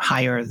they're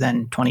higher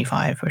than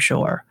 25 for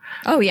sure.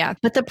 Oh, yeah.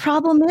 But the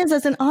problem is,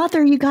 as an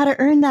author, you got to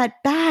earn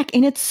that back.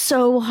 And it's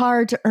so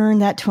hard to earn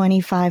that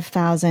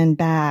 $25,000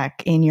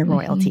 back in your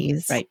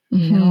royalties. Right.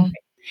 Mm-hmm.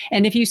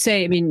 And if you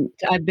say,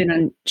 I've been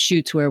on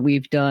shoots where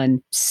we've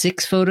done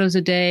 6 photos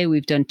a day,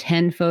 we've done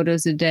 10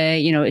 photos a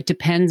day. It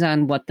depends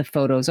on what the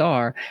photos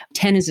are.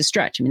 10 is a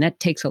stretch. That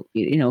takes,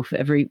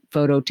 every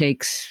photo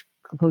takes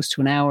close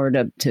to an hour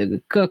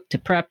to cook, to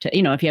prep,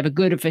 if you have a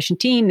good, efficient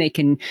team, they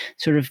can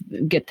sort of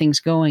get things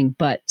going.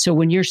 But so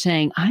when you're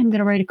saying, I'm going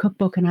to write a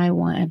cookbook and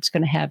it's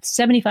going to have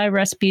 75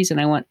 recipes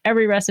and I want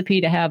every recipe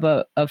to have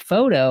a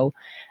photo,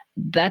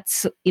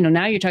 that's,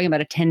 now you're talking about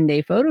a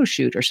 10-day photo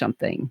shoot or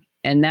something.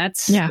 And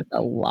that's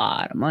a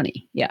lot of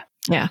money. Yeah.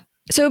 Yeah.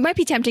 So it might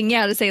be tempting,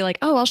 to say like,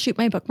 oh, I'll shoot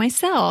my book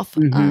myself.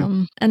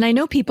 Mm-hmm. And I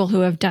know people who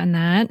have done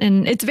that,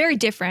 and it's very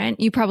different.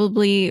 You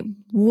probably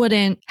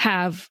wouldn't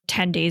have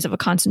 10 days of a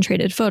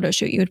concentrated photo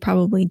shoot. You would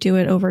probably do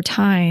it over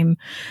time,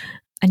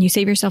 and you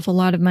save yourself a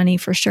lot of money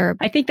for sure.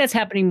 I think that's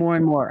happening more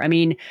and more.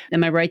 Am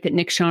I right that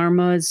Nick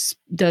Sharma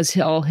does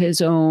all his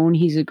own?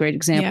 He's a great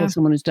example of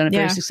someone who's done it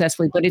very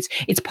successfully, but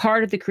it's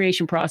part of the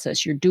creation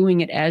process. You're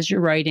doing it as you're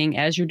writing,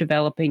 as you're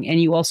developing,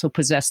 and you also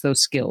possess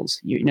those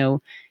skills.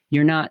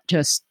 You're not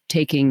just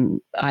taking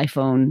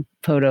iPhone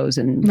photos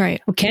and right.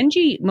 Well,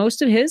 Kenji,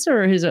 most of his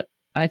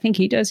I think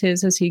he does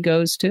his as he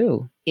goes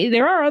too.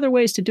 There are other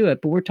ways to do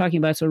it, but we're talking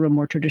about sort of a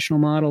more traditional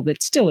model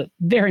that still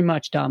very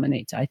much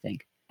dominates, I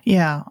think.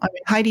 Yeah.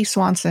 Heidi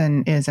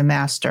Swanson is a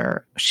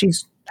master.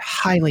 She's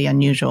highly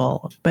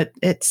unusual, but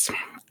it's,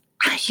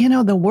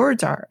 the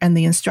words are, and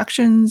the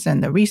instructions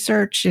and the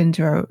research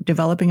into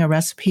developing a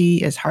recipe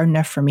is hard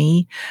enough for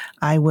me.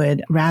 I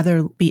would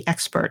rather be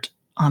expert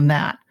on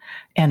that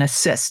and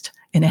assist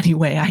in any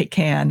way I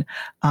can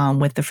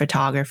with the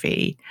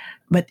photography.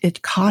 But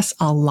it costs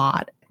a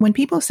lot. When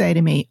people say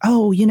to me,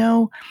 oh,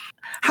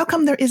 how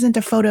come there isn't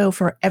a photo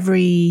for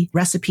every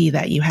recipe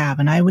that you have?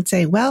 And I would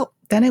say, well,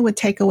 then it would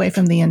take away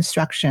from the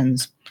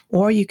instructions,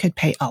 or you could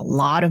pay a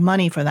lot of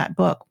money for that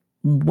book.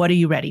 What are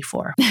you ready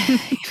for?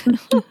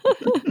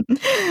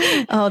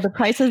 Oh, the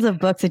prices of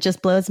books. It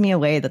just blows me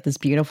away that this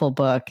beautiful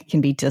book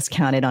can be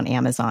discounted on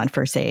Amazon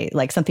for, say,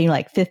 like something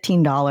like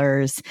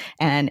 $15.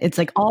 And it's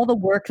like all the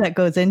work that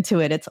goes into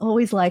it. It's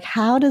always like,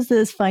 how does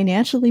this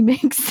financially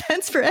make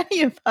sense for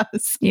any of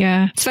us?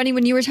 Yeah. It's funny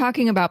when you were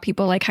talking about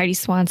people like Heidi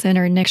Swanson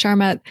or Nick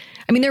Sharma.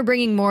 I mean, they're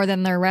bringing more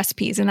than their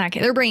recipes in that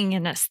case. They're bringing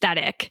an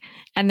aesthetic,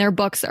 and their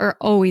books are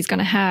always going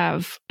to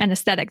have an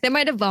aesthetic. They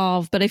might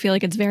evolve, but I feel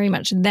like it's very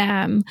much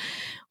them.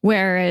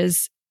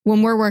 Whereas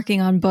when we're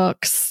working on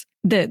books,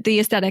 the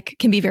aesthetic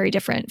can be very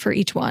different for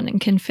each one and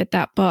can fit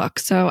that book.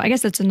 So I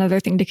guess that's another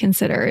thing to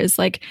consider is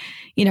like,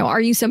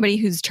 are you somebody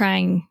who's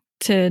trying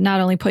to not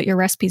only put your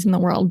recipes in the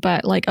world,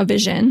 but like a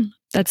vision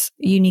that's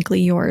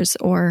uniquely yours?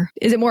 Or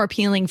is it more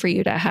appealing for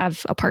you to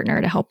have a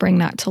partner to help bring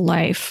that to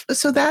life?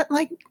 So that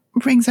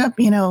brings up,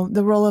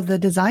 the role of the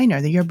designer,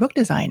 your book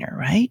designer,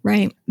 right?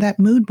 Right. That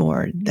mood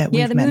board that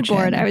we've the mentioned. mood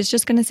board. I was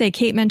just going to say,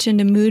 Kate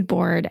mentioned a mood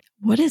board.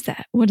 What is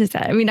that?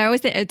 I mean,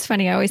 it's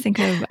funny. I always think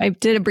I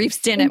did a brief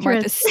stint at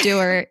Martha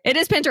Stewart. It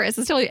is Pinterest.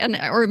 It's totally,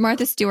 or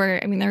Martha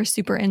Stewart. I mean, they're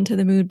super into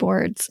the mood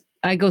boards.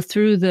 I go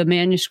through the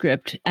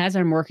manuscript as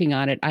I'm working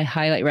on it. I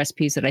highlight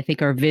recipes that I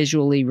think are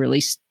visually really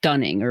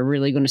stunning or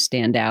really going to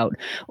stand out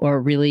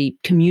or really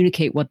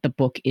communicate what the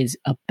book is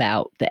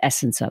about, the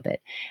essence of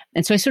it.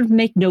 And so I sort of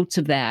make notes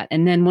of that.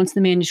 And then once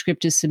the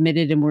manuscript is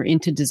submitted and we're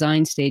into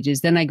design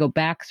stages, then I go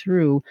back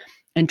through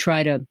and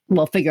try to,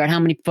 figure out how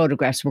many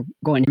photographs we're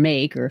going to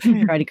make or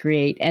try to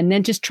create. And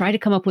then just try to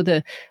come up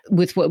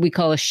with what we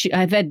call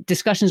I've had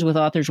discussions with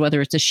authors,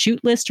 whether it's a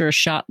shoot list or a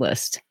shot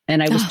list.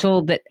 And I was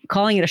told that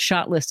calling it a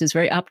shot list is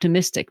very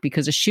optimistic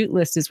because a shoot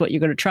list is what you're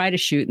going to try to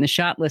shoot. And the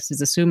shot list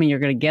is assuming you're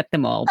going to get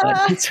them all.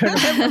 But it's sort of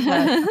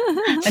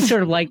I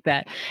sort of like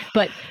that.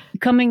 But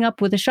coming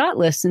up with a shot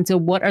list. And so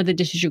what are the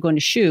dishes you're going to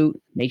shoot?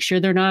 Make sure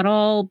they're not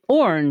all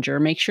orange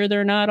or make sure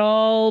they're not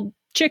all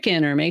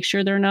chicken or make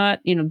sure they're not,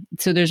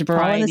 so there's a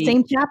variety. All in the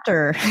same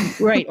chapter.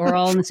 Right. Or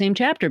all in the same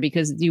chapter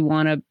because you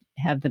want to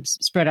have them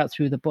spread out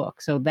through the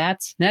book. So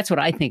that's what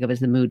I think of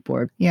as the mood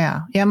board. Yeah.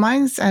 Yeah.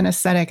 Mine's an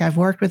aesthetic. I've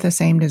worked with the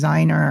same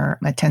designer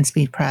at 10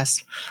 Speed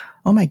Press.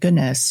 Oh my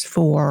goodness.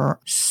 For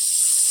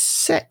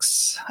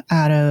 6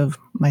 out of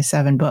my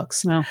 7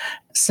 books. Wow.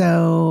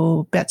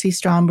 So Betsy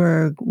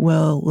Stromberg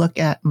will look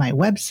at my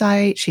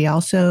website. She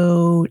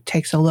also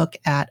takes a look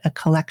at a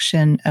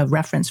collection of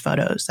reference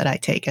photos that I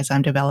take as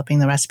I'm developing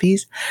the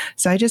recipes.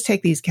 So I just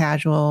take these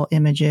casual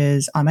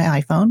images on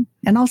my iPhone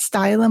and I'll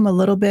style them a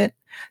little bit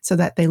so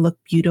that they look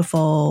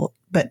beautiful,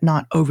 but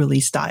not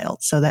overly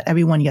styled, so that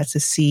everyone gets to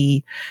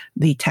see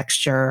the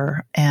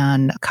texture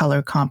and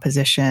color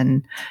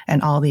composition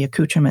and all the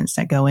accoutrements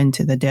that go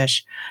into the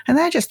dish. And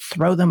then I just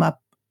throw them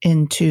up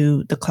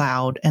into the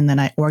cloud, and then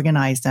I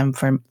organize them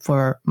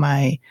for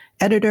my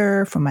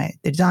editor, for my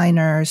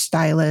designer,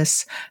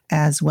 stylist,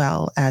 as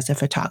well as a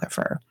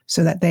photographer,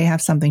 so that they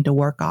have something to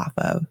work off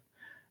of.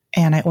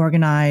 And I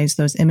organize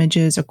those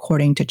images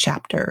according to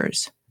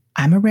chapters.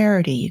 I'm a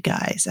rarity, you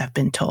guys, I've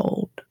been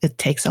told. It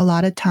takes a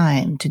lot of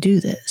time to do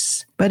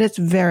this, but it's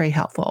very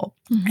helpful.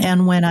 Mm-hmm.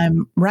 And when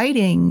I'm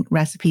writing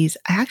recipes,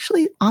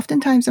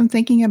 oftentimes I'm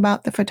thinking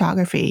about the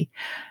photography,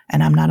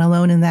 and I'm not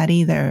alone in that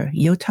either.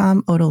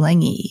 Yotam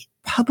Ottolenghi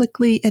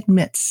publicly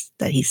admits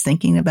that he's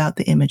thinking about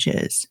the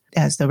images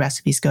as the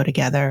recipes go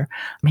together.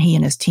 He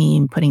and his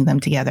team putting them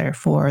together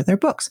for their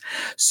books.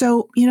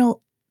 So,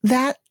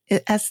 that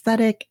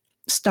aesthetic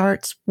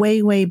starts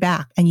way, way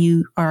back, and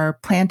you are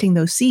planting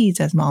those seeds,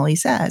 as Molly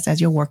says, as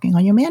you're working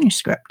on your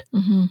manuscript.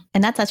 Mm-hmm.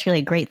 And that's actually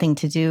a great thing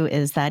to do,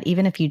 is that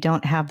even if you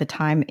don't have the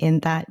time in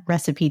that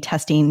recipe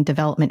testing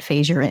development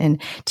phase you're in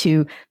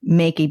to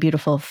make a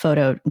beautiful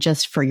photo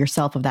just for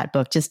yourself of that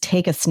book, just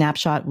take a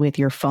snapshot with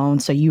your phone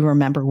so you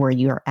remember where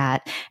you're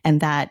at,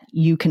 and that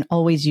you can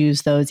always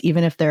use those,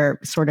 even if they're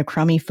sort of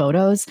crummy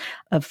photos.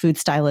 A food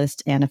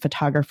stylist and a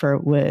photographer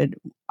would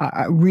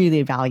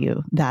really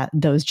value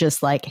those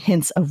just like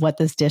hints of what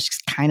this dish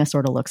kind of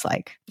sort of looks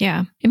like.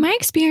 Yeah. In my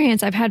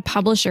experience, I've had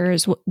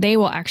publishers, they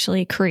will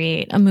actually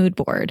create a mood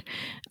board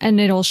and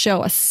it'll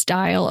show a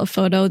style of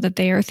photo that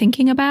they are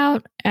thinking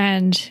about.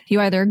 And you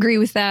either agree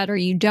with that or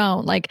you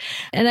don't.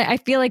 And I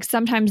feel like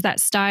sometimes that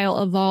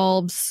style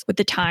evolves with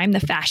the time, the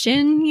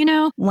fashion,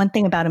 One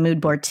thing about a mood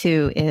board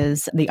too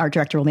is the art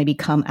director will maybe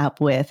come up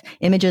with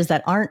images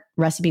that aren't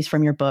recipes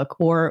from your book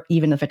or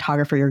even the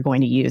photographer you're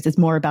going to use. It's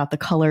more about the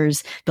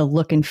colors, the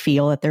look and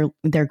feel that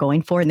they're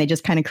going for. And they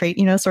just kind of create,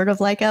 sort of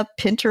like a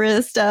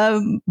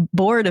Pinterest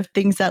board of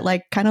things that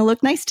kind of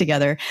look nice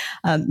together.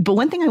 But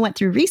one thing I went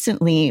through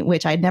recently,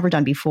 which I'd never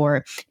done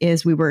before,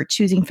 is we were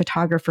choosing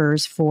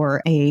photographers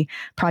for a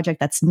project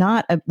that's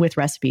not with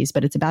recipes,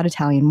 but it's about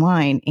Italian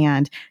wine.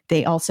 And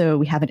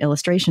we have an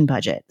illustration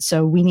budget.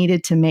 So we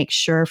needed to make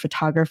sure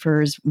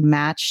photographers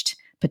matched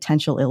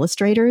potential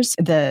illustrators.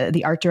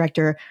 The art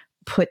director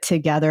put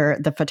together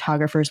the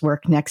photographer's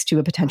work next to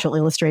a potential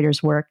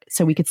illustrator's work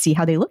so we could see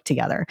how they look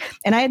together.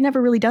 And I had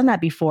never really done that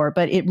before,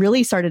 but it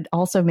really started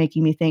also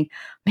making me think,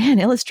 man,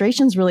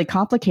 illustration's really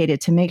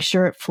complicated to make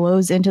sure it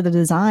flows into the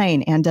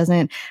design and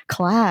doesn't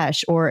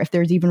clash, or if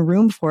there's even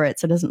room for it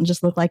so it doesn't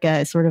just look like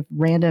a sort of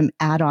random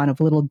add-on of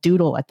a little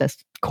doodle at this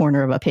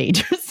corner of a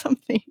page or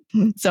something.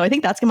 So I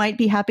think that's might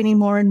be happening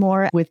more and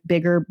more with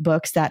bigger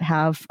books that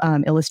have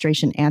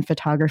illustration and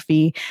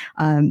photography.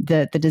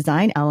 The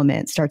design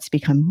element starts to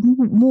become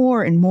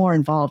more and more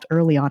involved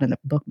early on in the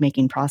book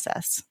making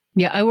process.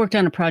 Yeah, I worked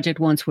on a project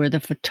once where the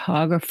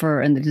photographer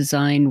and the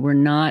design were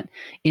not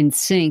in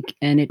sync,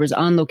 and it was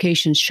on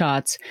location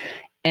shots.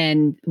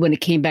 And when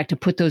it came back to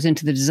put those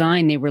into the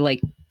design, they were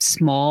like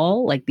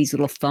small, like these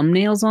little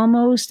thumbnails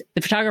almost.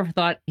 The photographer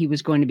thought he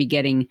was going to be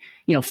getting,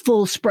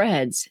 full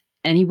spreads.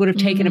 And he would have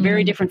taken a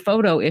very different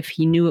pho if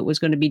he knew it was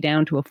going to be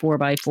down to a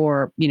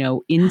 4x4,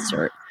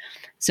 insert.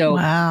 So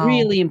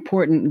really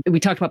important.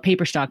 We talked about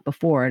paper stock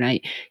before, and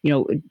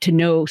to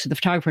know, so the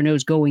photographer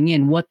knows going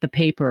in what the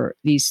paper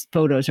these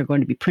photos are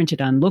going to be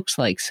printed on looks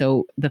like.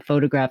 So the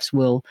photographs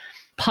will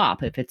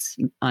pop if it's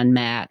on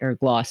matte or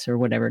gloss or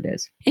whatever it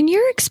is. In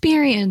your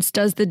experience,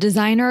 does the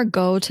designer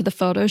go to the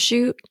photo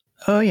shoot?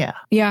 Oh, yeah.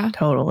 Yeah.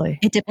 Totally.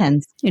 It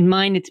depends. In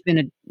mine, it's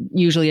been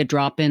usually a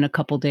drop in a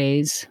couple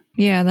days.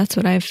 Yeah, that's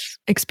what I've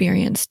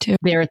experienced too.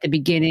 There at the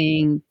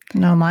beginning.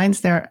 No,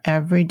 mine's there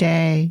every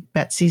day.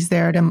 Betsy's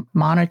there to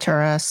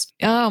monitor us.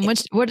 Oh,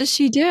 what does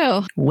she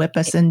do? Whip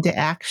us into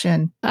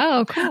action.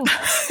 Oh, cool.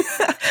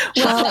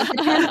 Well, it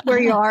depends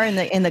where you are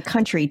in the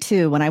country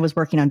too. When I was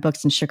working on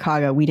books in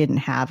Chicago, we didn't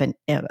have and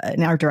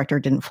our director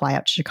didn't fly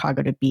out to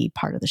Chicago to be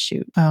part of the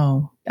shoot.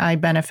 Oh, I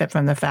benefit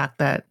from the fact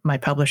that my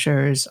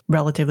publisher is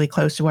relatively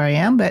close to where I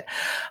am, but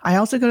I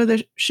also go to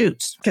the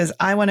shoots because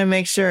I want to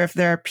make sure if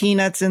there are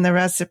peanuts in the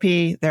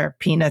recipe, there are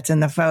peanuts in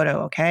the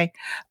photo. Okay.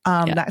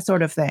 That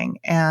sort of thing.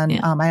 And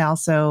I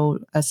also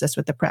assist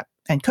with the prep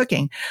and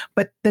cooking,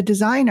 but the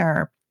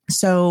designer.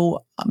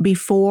 So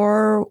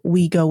before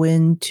we go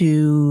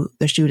into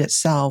the shoot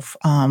itself,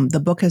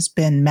 the book has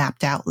been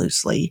mapped out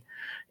loosely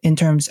in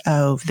terms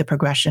of the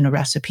progression of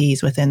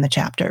recipes within the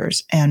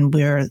chapters. And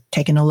we're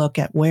taking a look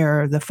at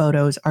where the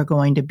photos are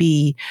going to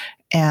be.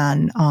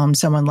 And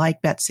someone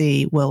like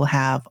Betsy will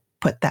have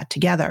put that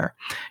together.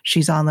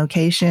 She's on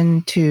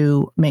location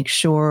to make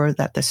sure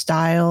that the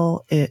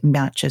style, it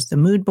matches the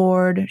mood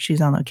board.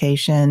 She's on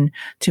location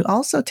to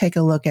also take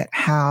a look at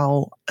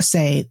how,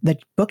 say, the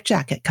book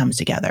jacket comes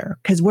together,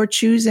 because we're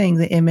choosing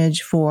the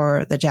image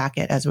for the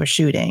jacket as we're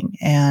shooting.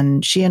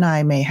 And she and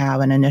I may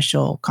have an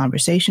initial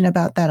conversation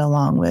about that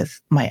along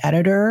with my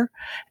editor.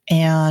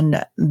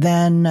 And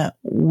then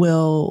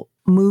we'll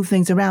move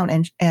things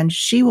around, and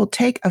she will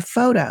take a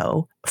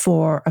photo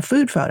for a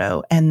food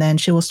photo, and then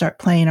she will start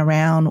playing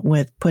around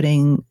with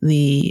putting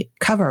the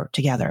cover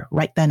together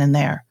right then and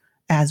there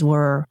as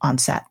we're on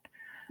set.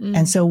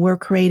 And so we're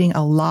creating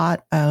a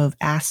lot of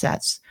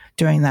assets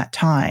during that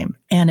time.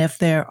 And if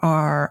there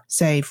are,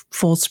 say,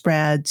 full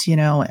spreads,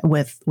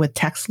 with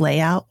text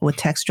layout, with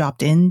text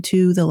dropped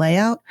into the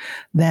layout,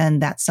 then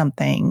that's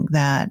something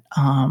that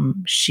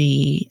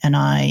she and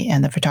I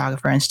and the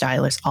photographer and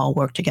stylist all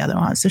work together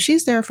on. So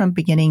she's there from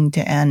beginning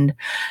to end.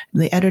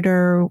 The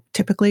editor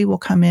typically will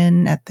come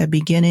in at the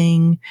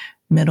beginning,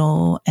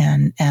 middle,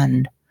 and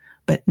end,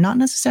 but not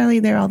necessarily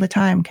there all the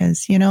time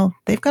because,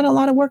 they've got a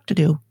lot of work to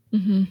do.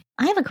 Mm-hmm.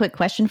 I have a quick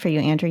question for you,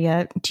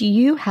 Andrea. Do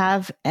you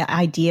have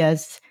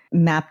ideas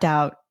mapped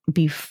out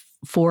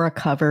before a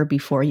cover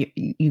before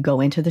you go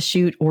into the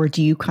shoot, or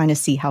do you kind of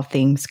see how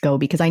things go?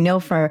 Because I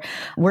know for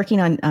working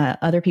on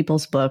other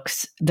people's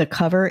books, the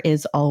cover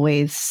is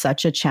always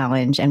such a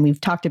challenge, and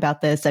we've talked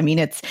about this. I mean,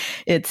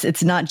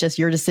 it's not just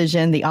your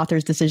decision, the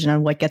author's decision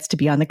on what gets to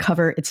be on the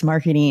cover. It's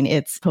marketing,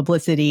 it's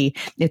publicity,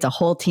 it's a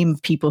whole team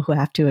of people who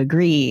have to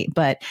agree.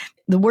 But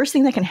the worst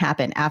thing that can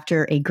happen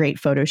after a great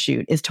photo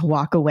shoot is to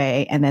walk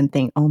away and then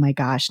think, "Oh my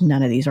gosh,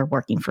 none of these are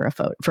working for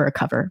a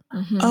cover."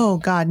 Mm-hmm. Oh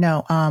God,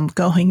 no.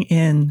 Going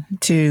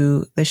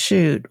into the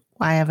shoot,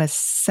 I have a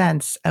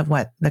sense of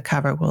what the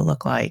cover will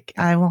look like.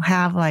 I will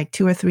have like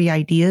 2 or 3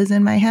 ideas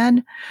in my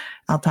head.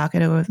 I'll talk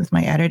it over with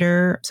my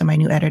editor. So my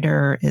new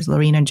editor is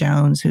Lorena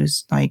Jones,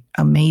 who's like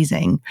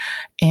amazing.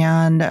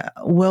 And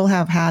we'll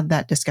have had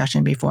that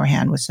discussion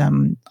beforehand with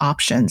some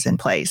options in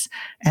place.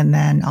 And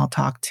then I'll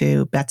talk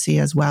to Betsy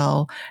as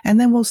well. And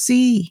then we'll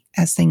see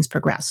as things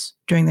progress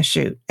during the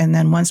shoot. And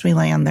then once we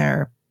land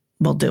there,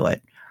 we'll do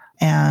it.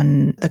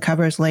 And the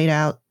cover is laid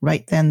out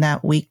right then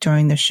that week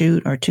during the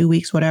shoot, or 2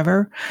 weeks,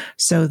 whatever,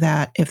 so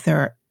that if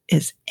there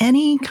is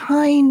any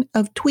kind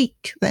of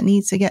tweak that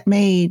needs to get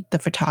made, the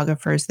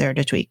photographer is there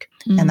to tweak.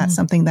 Mm-hmm. And that's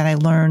something that I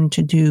learned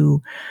to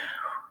do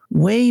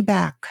way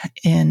back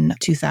in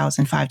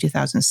 2005,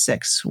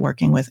 2006,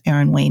 working with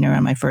Aaron Weiner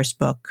on my first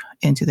book,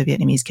 Into the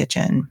Vietnamese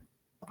Kitchen.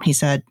 He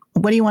said,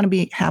 "What do you want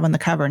to have on the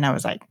cover?" And I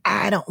was like,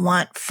 "I don't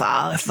want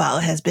pho. Pho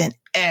has been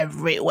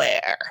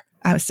everywhere."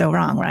 I was so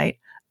wrong, right?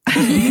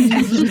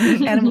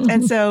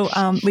 and so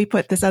we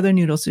put this other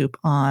noodle soup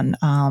on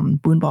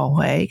Boonball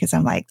Hui because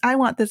I'm like, I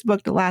want this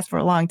book to last for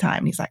a long time.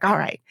 And he's like, all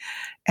right.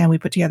 And we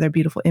put together a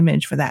beautiful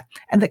image for that.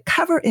 And the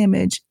cover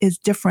image is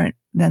different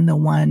than the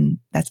one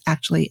that's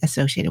actually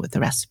associated with the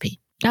recipe.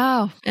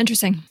 Oh,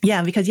 interesting.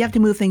 Yeah, because you have to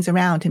move things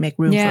around to make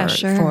room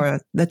for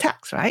the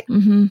text, right?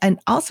 Mm-hmm. And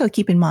also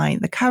keep in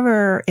mind, the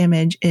cover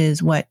image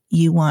is what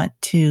you want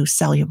to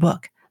sell your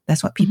book.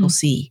 That's what people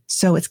see.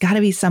 So it's got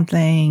to be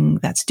something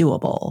that's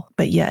doable,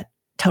 but yet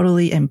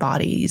totally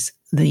embodies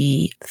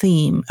the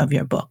theme of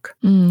your book.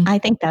 I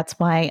think that's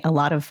why a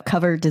lot of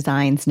cover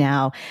designs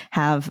now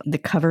have the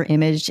cover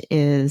image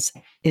has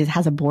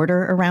a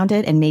border around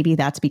it. And maybe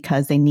that's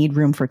because they need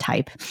room for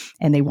type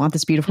and they want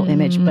this beautiful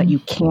image, but you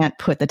can't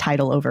put the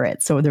title over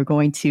it. So they're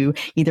going to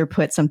either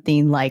put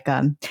something like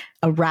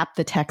wrap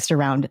the text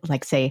around,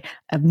 like say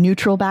a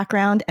neutral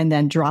background and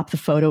then drop the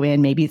photo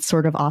in. Maybe it's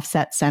sort of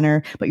offset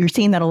center, but you're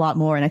seeing that a lot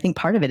more. And I think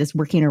part of it is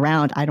working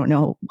around. I don't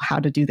know how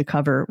to do the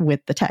cover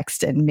with the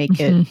text and make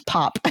it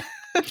pop.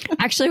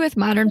 Actually, with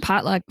Modern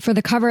Potluck, for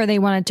the cover, they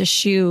wanted to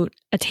shoot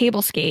a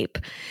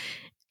tablescape.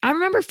 I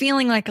remember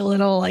feeling like a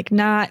little like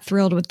not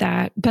thrilled with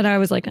that, but I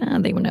was like,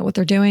 they know what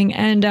they're doing.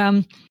 And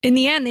in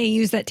the end, they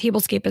used that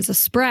tablescape as a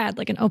spread,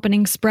 like an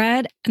opening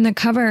spread. And the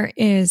cover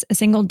is a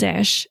single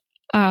dish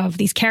of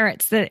these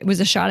carrots that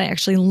was a shot I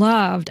actually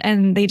loved.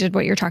 And they did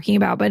what you're talking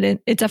about, but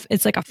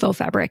it's like a faux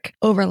fabric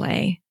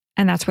overlay.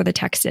 And that's where the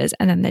text is.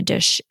 And then the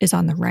dish is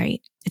on the right.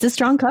 It's a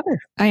strong cover.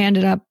 I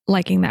ended up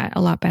liking that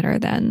a lot better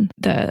than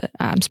the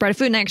spread of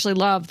food. And I actually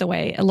love the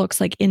way it looks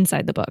like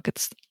inside the book.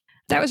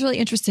 That was really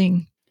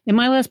interesting. In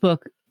my last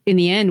book, in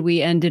the end,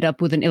 we ended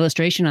up with an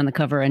illustration on the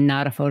cover and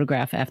not a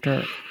photograph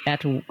after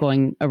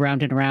going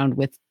around and around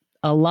with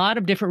a lot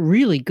of different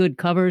really good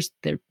covers.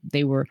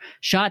 They were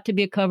shot to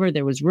be a cover.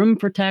 There was room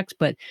for text,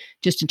 but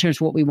just in terms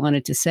of what we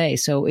wanted to say.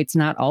 So it's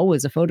not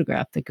always a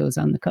photograph that goes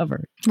on the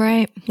cover.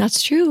 Right.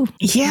 That's true.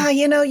 Yeah.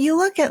 You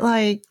look at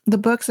like the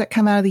books that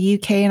come out of the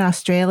UK and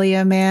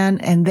Australia, man,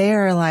 and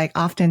they're like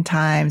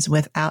oftentimes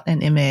without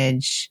an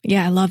image.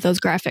 Yeah. I love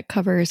those graphic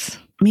covers.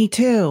 Me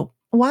too.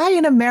 Why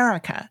in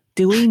America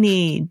do we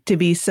need to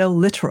be so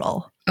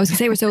literal? I was going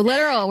to say, we're so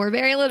literal. We're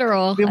very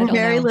literal. We're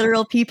very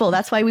literal people.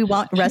 That's why we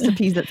want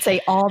recipes that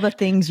say all the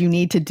things you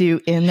need to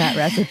do in that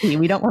recipe.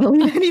 We don't want to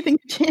leave anything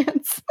to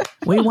chance.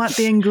 We want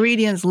the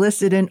ingredients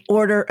listed in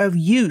order of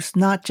use,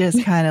 not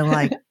just kind of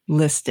like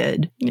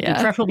listed. Yeah.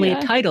 And preferably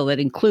a title that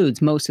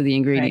includes most of the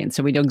ingredients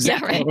so we know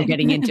exactly what we're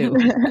getting into.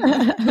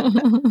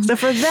 So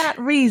for that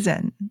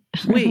reason,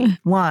 we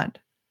want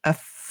a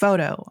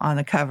photo on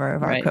the cover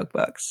of our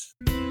cookbooks.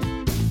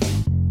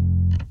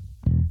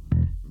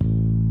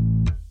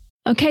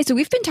 Okay, so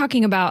we've been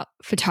talking about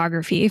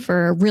photography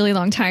for a really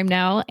long time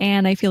now,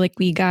 and I feel like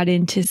we got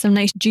into some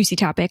nice juicy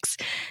topics.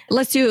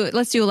 Let's do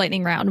a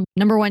lightning round.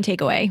 Number one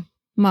takeaway,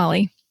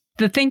 Molly.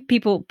 The thing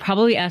people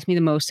probably ask me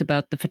the most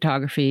about the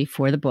photography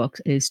for the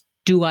books is,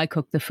 do I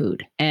cook the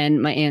food?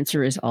 And my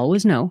answer is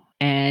always no.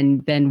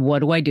 And then what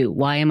do I do?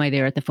 Why am I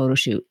there at the photo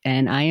shoot?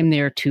 And I am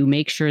there to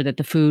make sure that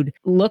the food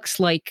looks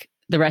like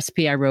the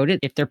recipe I wrote it.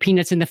 If there are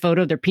peanuts in the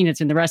photo, there are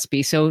peanuts in the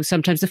recipe. So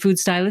sometimes the food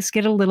stylists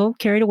get a little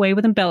carried away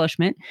with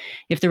embellishment.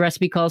 If the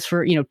recipe calls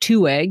for,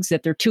 2 eggs,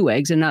 that they're 2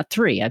 eggs and not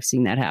 3. I've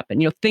seen that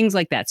happen, things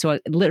like that. So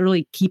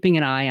literally keeping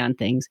an eye on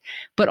things,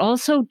 but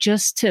also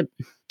just to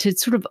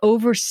sort of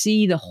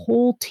oversee the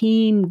whole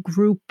team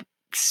group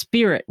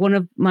spirit. One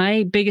of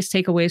my biggest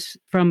takeaways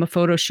from a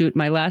photo shoot,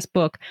 my last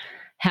book,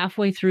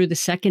 halfway through the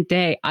second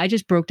day, I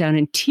just broke down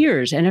in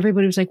tears and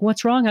everybody was like,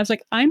 what's wrong? I was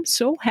like, I'm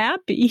so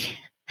happy.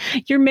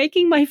 You're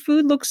making my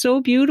food look so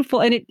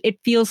beautiful. And it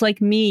feels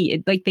like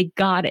me, like they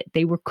got it.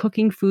 They were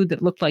cooking food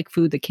that looked like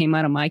food that came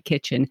out of my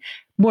kitchen.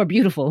 More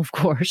beautiful, of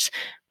course,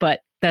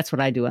 but that's what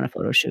I do on a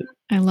photo shoot.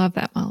 I love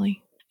that,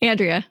 Molly.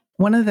 Andrea.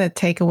 One of the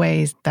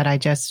takeaways that I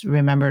just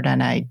remembered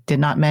and I did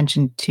not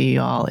mention to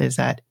you all is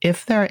that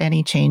if there are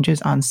any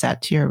changes on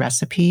set to your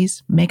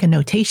recipes, make a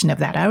notation of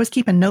that. I always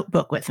keep a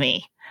notebook with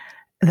me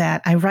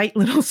that I write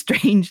little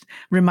strange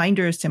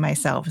reminders to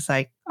myself. It's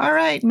like, all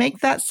right,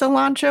 make that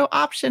cilantro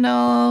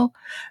optional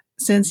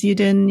since you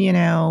didn't,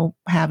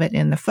 have it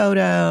in the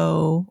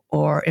photo,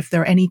 or if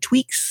there are any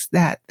tweaks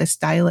that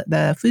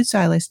the food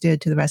stylist did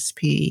to the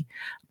recipe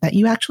that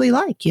you actually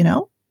like,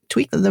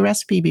 tweak the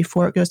recipe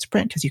before it goes to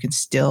print, because you can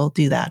still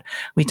do that.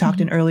 We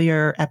talked in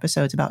earlier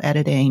episodes about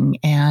editing,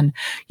 and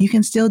you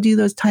can still do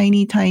those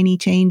tiny, tiny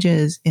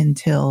changes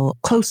until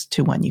close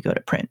to when you go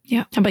to print.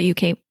 Yeah. How about you,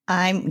 Kate?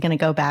 I'm going to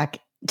go back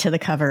to the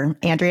cover.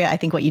 Andrea, I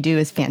think what you do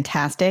is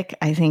fantastic.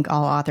 I think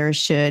all authors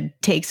should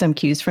take some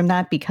cues from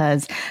that,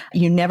 because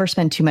you never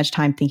spend too much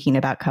time thinking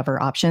about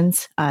cover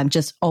options.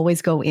 Just always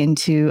go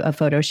into a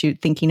photo shoot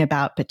thinking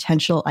about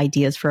potential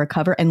ideas for a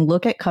cover and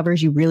look at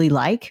covers you really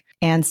like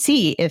and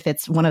see if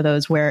it's one of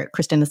those where,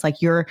 Kristen, it's like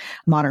your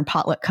Modern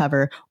Potluck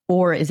cover,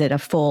 or is it a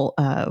full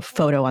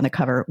photo on the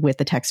cover with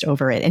the text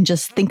over it? And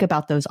just think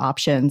about those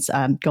options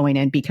going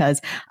in, because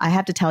I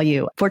have to tell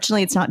you,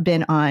 fortunately, it's not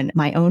been on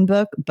my own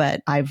book,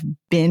 but I've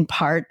been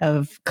part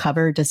of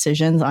cover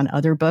decisions on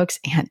other books,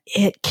 and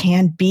it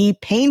can be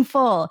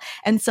painful.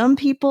 And some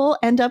people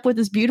end up with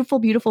this beautiful,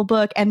 beautiful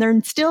book, and they're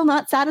still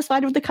not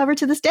satisfied with the cover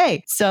to this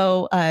day.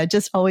 So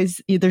just always,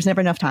 there's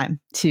never enough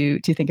time to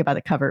think about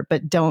the cover,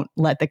 but don't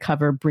let the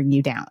cover bring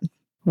you down.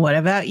 What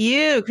about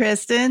you,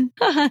 Kristen?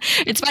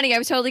 It's funny. I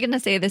was totally going to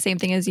say the same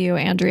thing as you,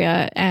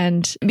 Andrea.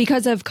 And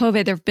because of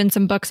COVID, there have been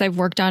some books I've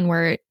worked on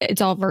where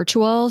it's all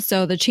virtual.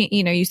 So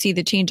you see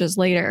the changes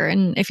later.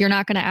 And if you're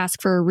not going to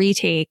ask for a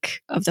retake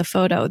of the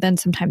photo, then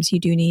sometimes you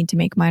do need to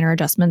make minor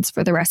adjustments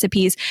for the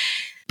recipes.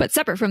 But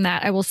separate from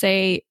that, I will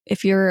say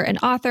if you're an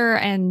author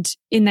and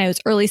in those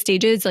early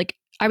stages, like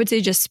I would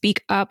say just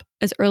speak up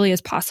as early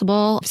as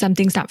possible if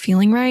something's not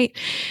feeling right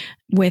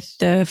with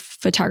the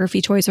photography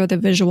choice or the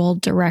visual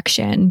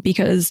direction,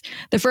 because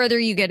the further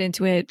you get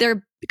into it,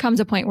 there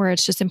comes a point where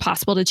it's just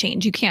impossible to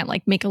change. You can't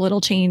like make a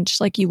little change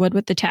like you would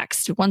with the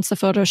text. Once the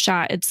photo's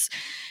shot, it's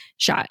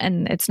shot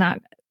and it's not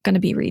going to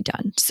be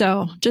redone.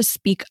 So just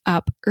speak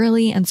up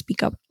early and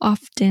speak up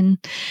often.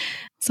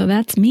 So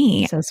that's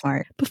me. So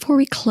smart. Before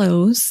we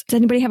close, does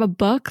anybody have a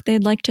book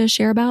they'd like to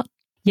share about?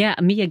 Yeah,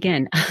 me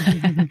again.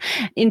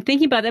 In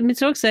thinking about it, I've been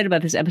so excited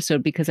about this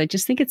episode because I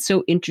just think it's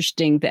so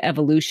interesting, the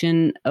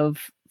evolution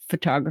of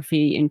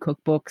photography in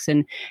cookbooks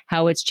and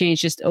how it's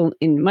changed just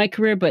in my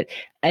career,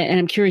 and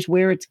I'm curious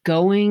where it's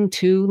going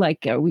to.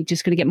 Like, are we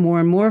just going to get more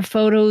and more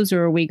photos,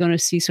 or are we going to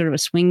see sort of a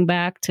swing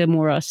back to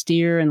more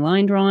austere and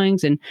line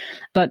drawings?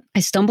 But I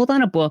stumbled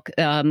on a book.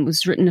 It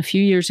was written a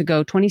few years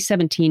ago,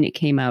 2017 it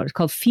came out. It's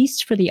called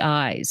Feast for the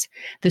Eyes,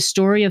 The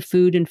Story of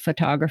Food and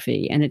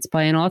Photography. And it's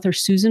by an author,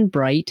 Susan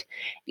Bright.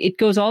 It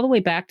goes all the way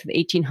back to the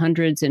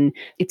 1800s. And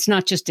it's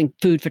not just in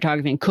food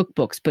photography and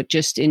cookbooks, but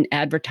just in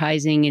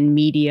advertising and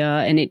media.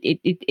 And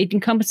it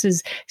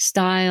encompasses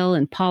style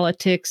and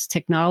politics,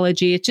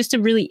 technology. It's just a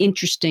really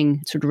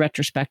interesting sort of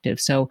retrospective.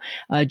 So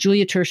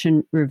Julia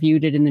Turshen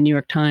reviewed it in the New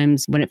York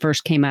Times when it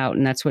first came out,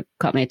 and that's what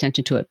caught my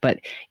attention to it. But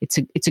it's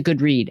a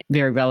good read,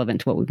 very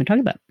relevant to what we've been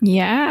talking about.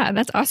 Yeah,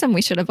 that's awesome.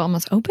 We should have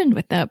almost opened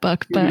with that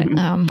book, but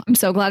I'm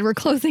so glad we're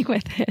closing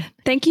with it.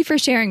 Thank you for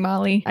sharing,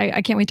 Molly.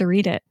 I can't wait to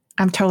read it.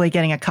 I'm totally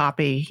getting a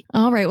copy.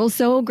 All right. Well,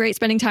 so great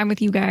spending time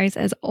with you guys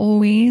as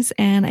always.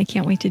 And I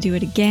can't wait to do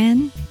it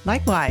again.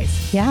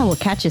 Likewise. Yeah, we'll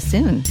catch you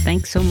soon.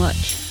 Thanks so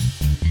much.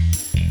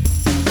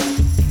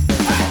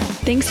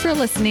 Thanks for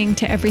listening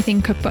to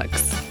Everything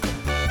Cookbooks.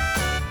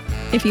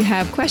 If you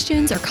have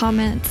questions or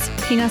comments,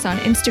 ping us on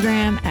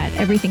Instagram at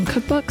Everything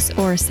Cookbooks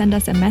or send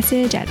us a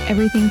message at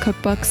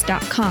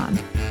everythingcookbooks.com.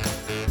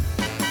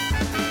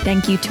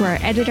 Thank you to our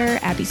editor,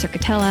 Abby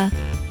Circatella.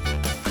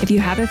 If you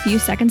have a few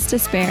seconds to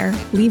spare,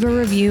 leave a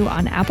review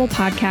on Apple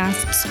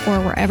Podcasts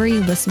or wherever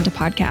you listen to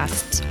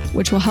podcasts,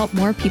 which will help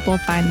more people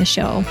find the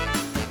show.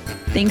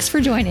 Thanks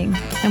for joining,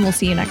 and we'll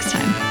see you next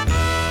time.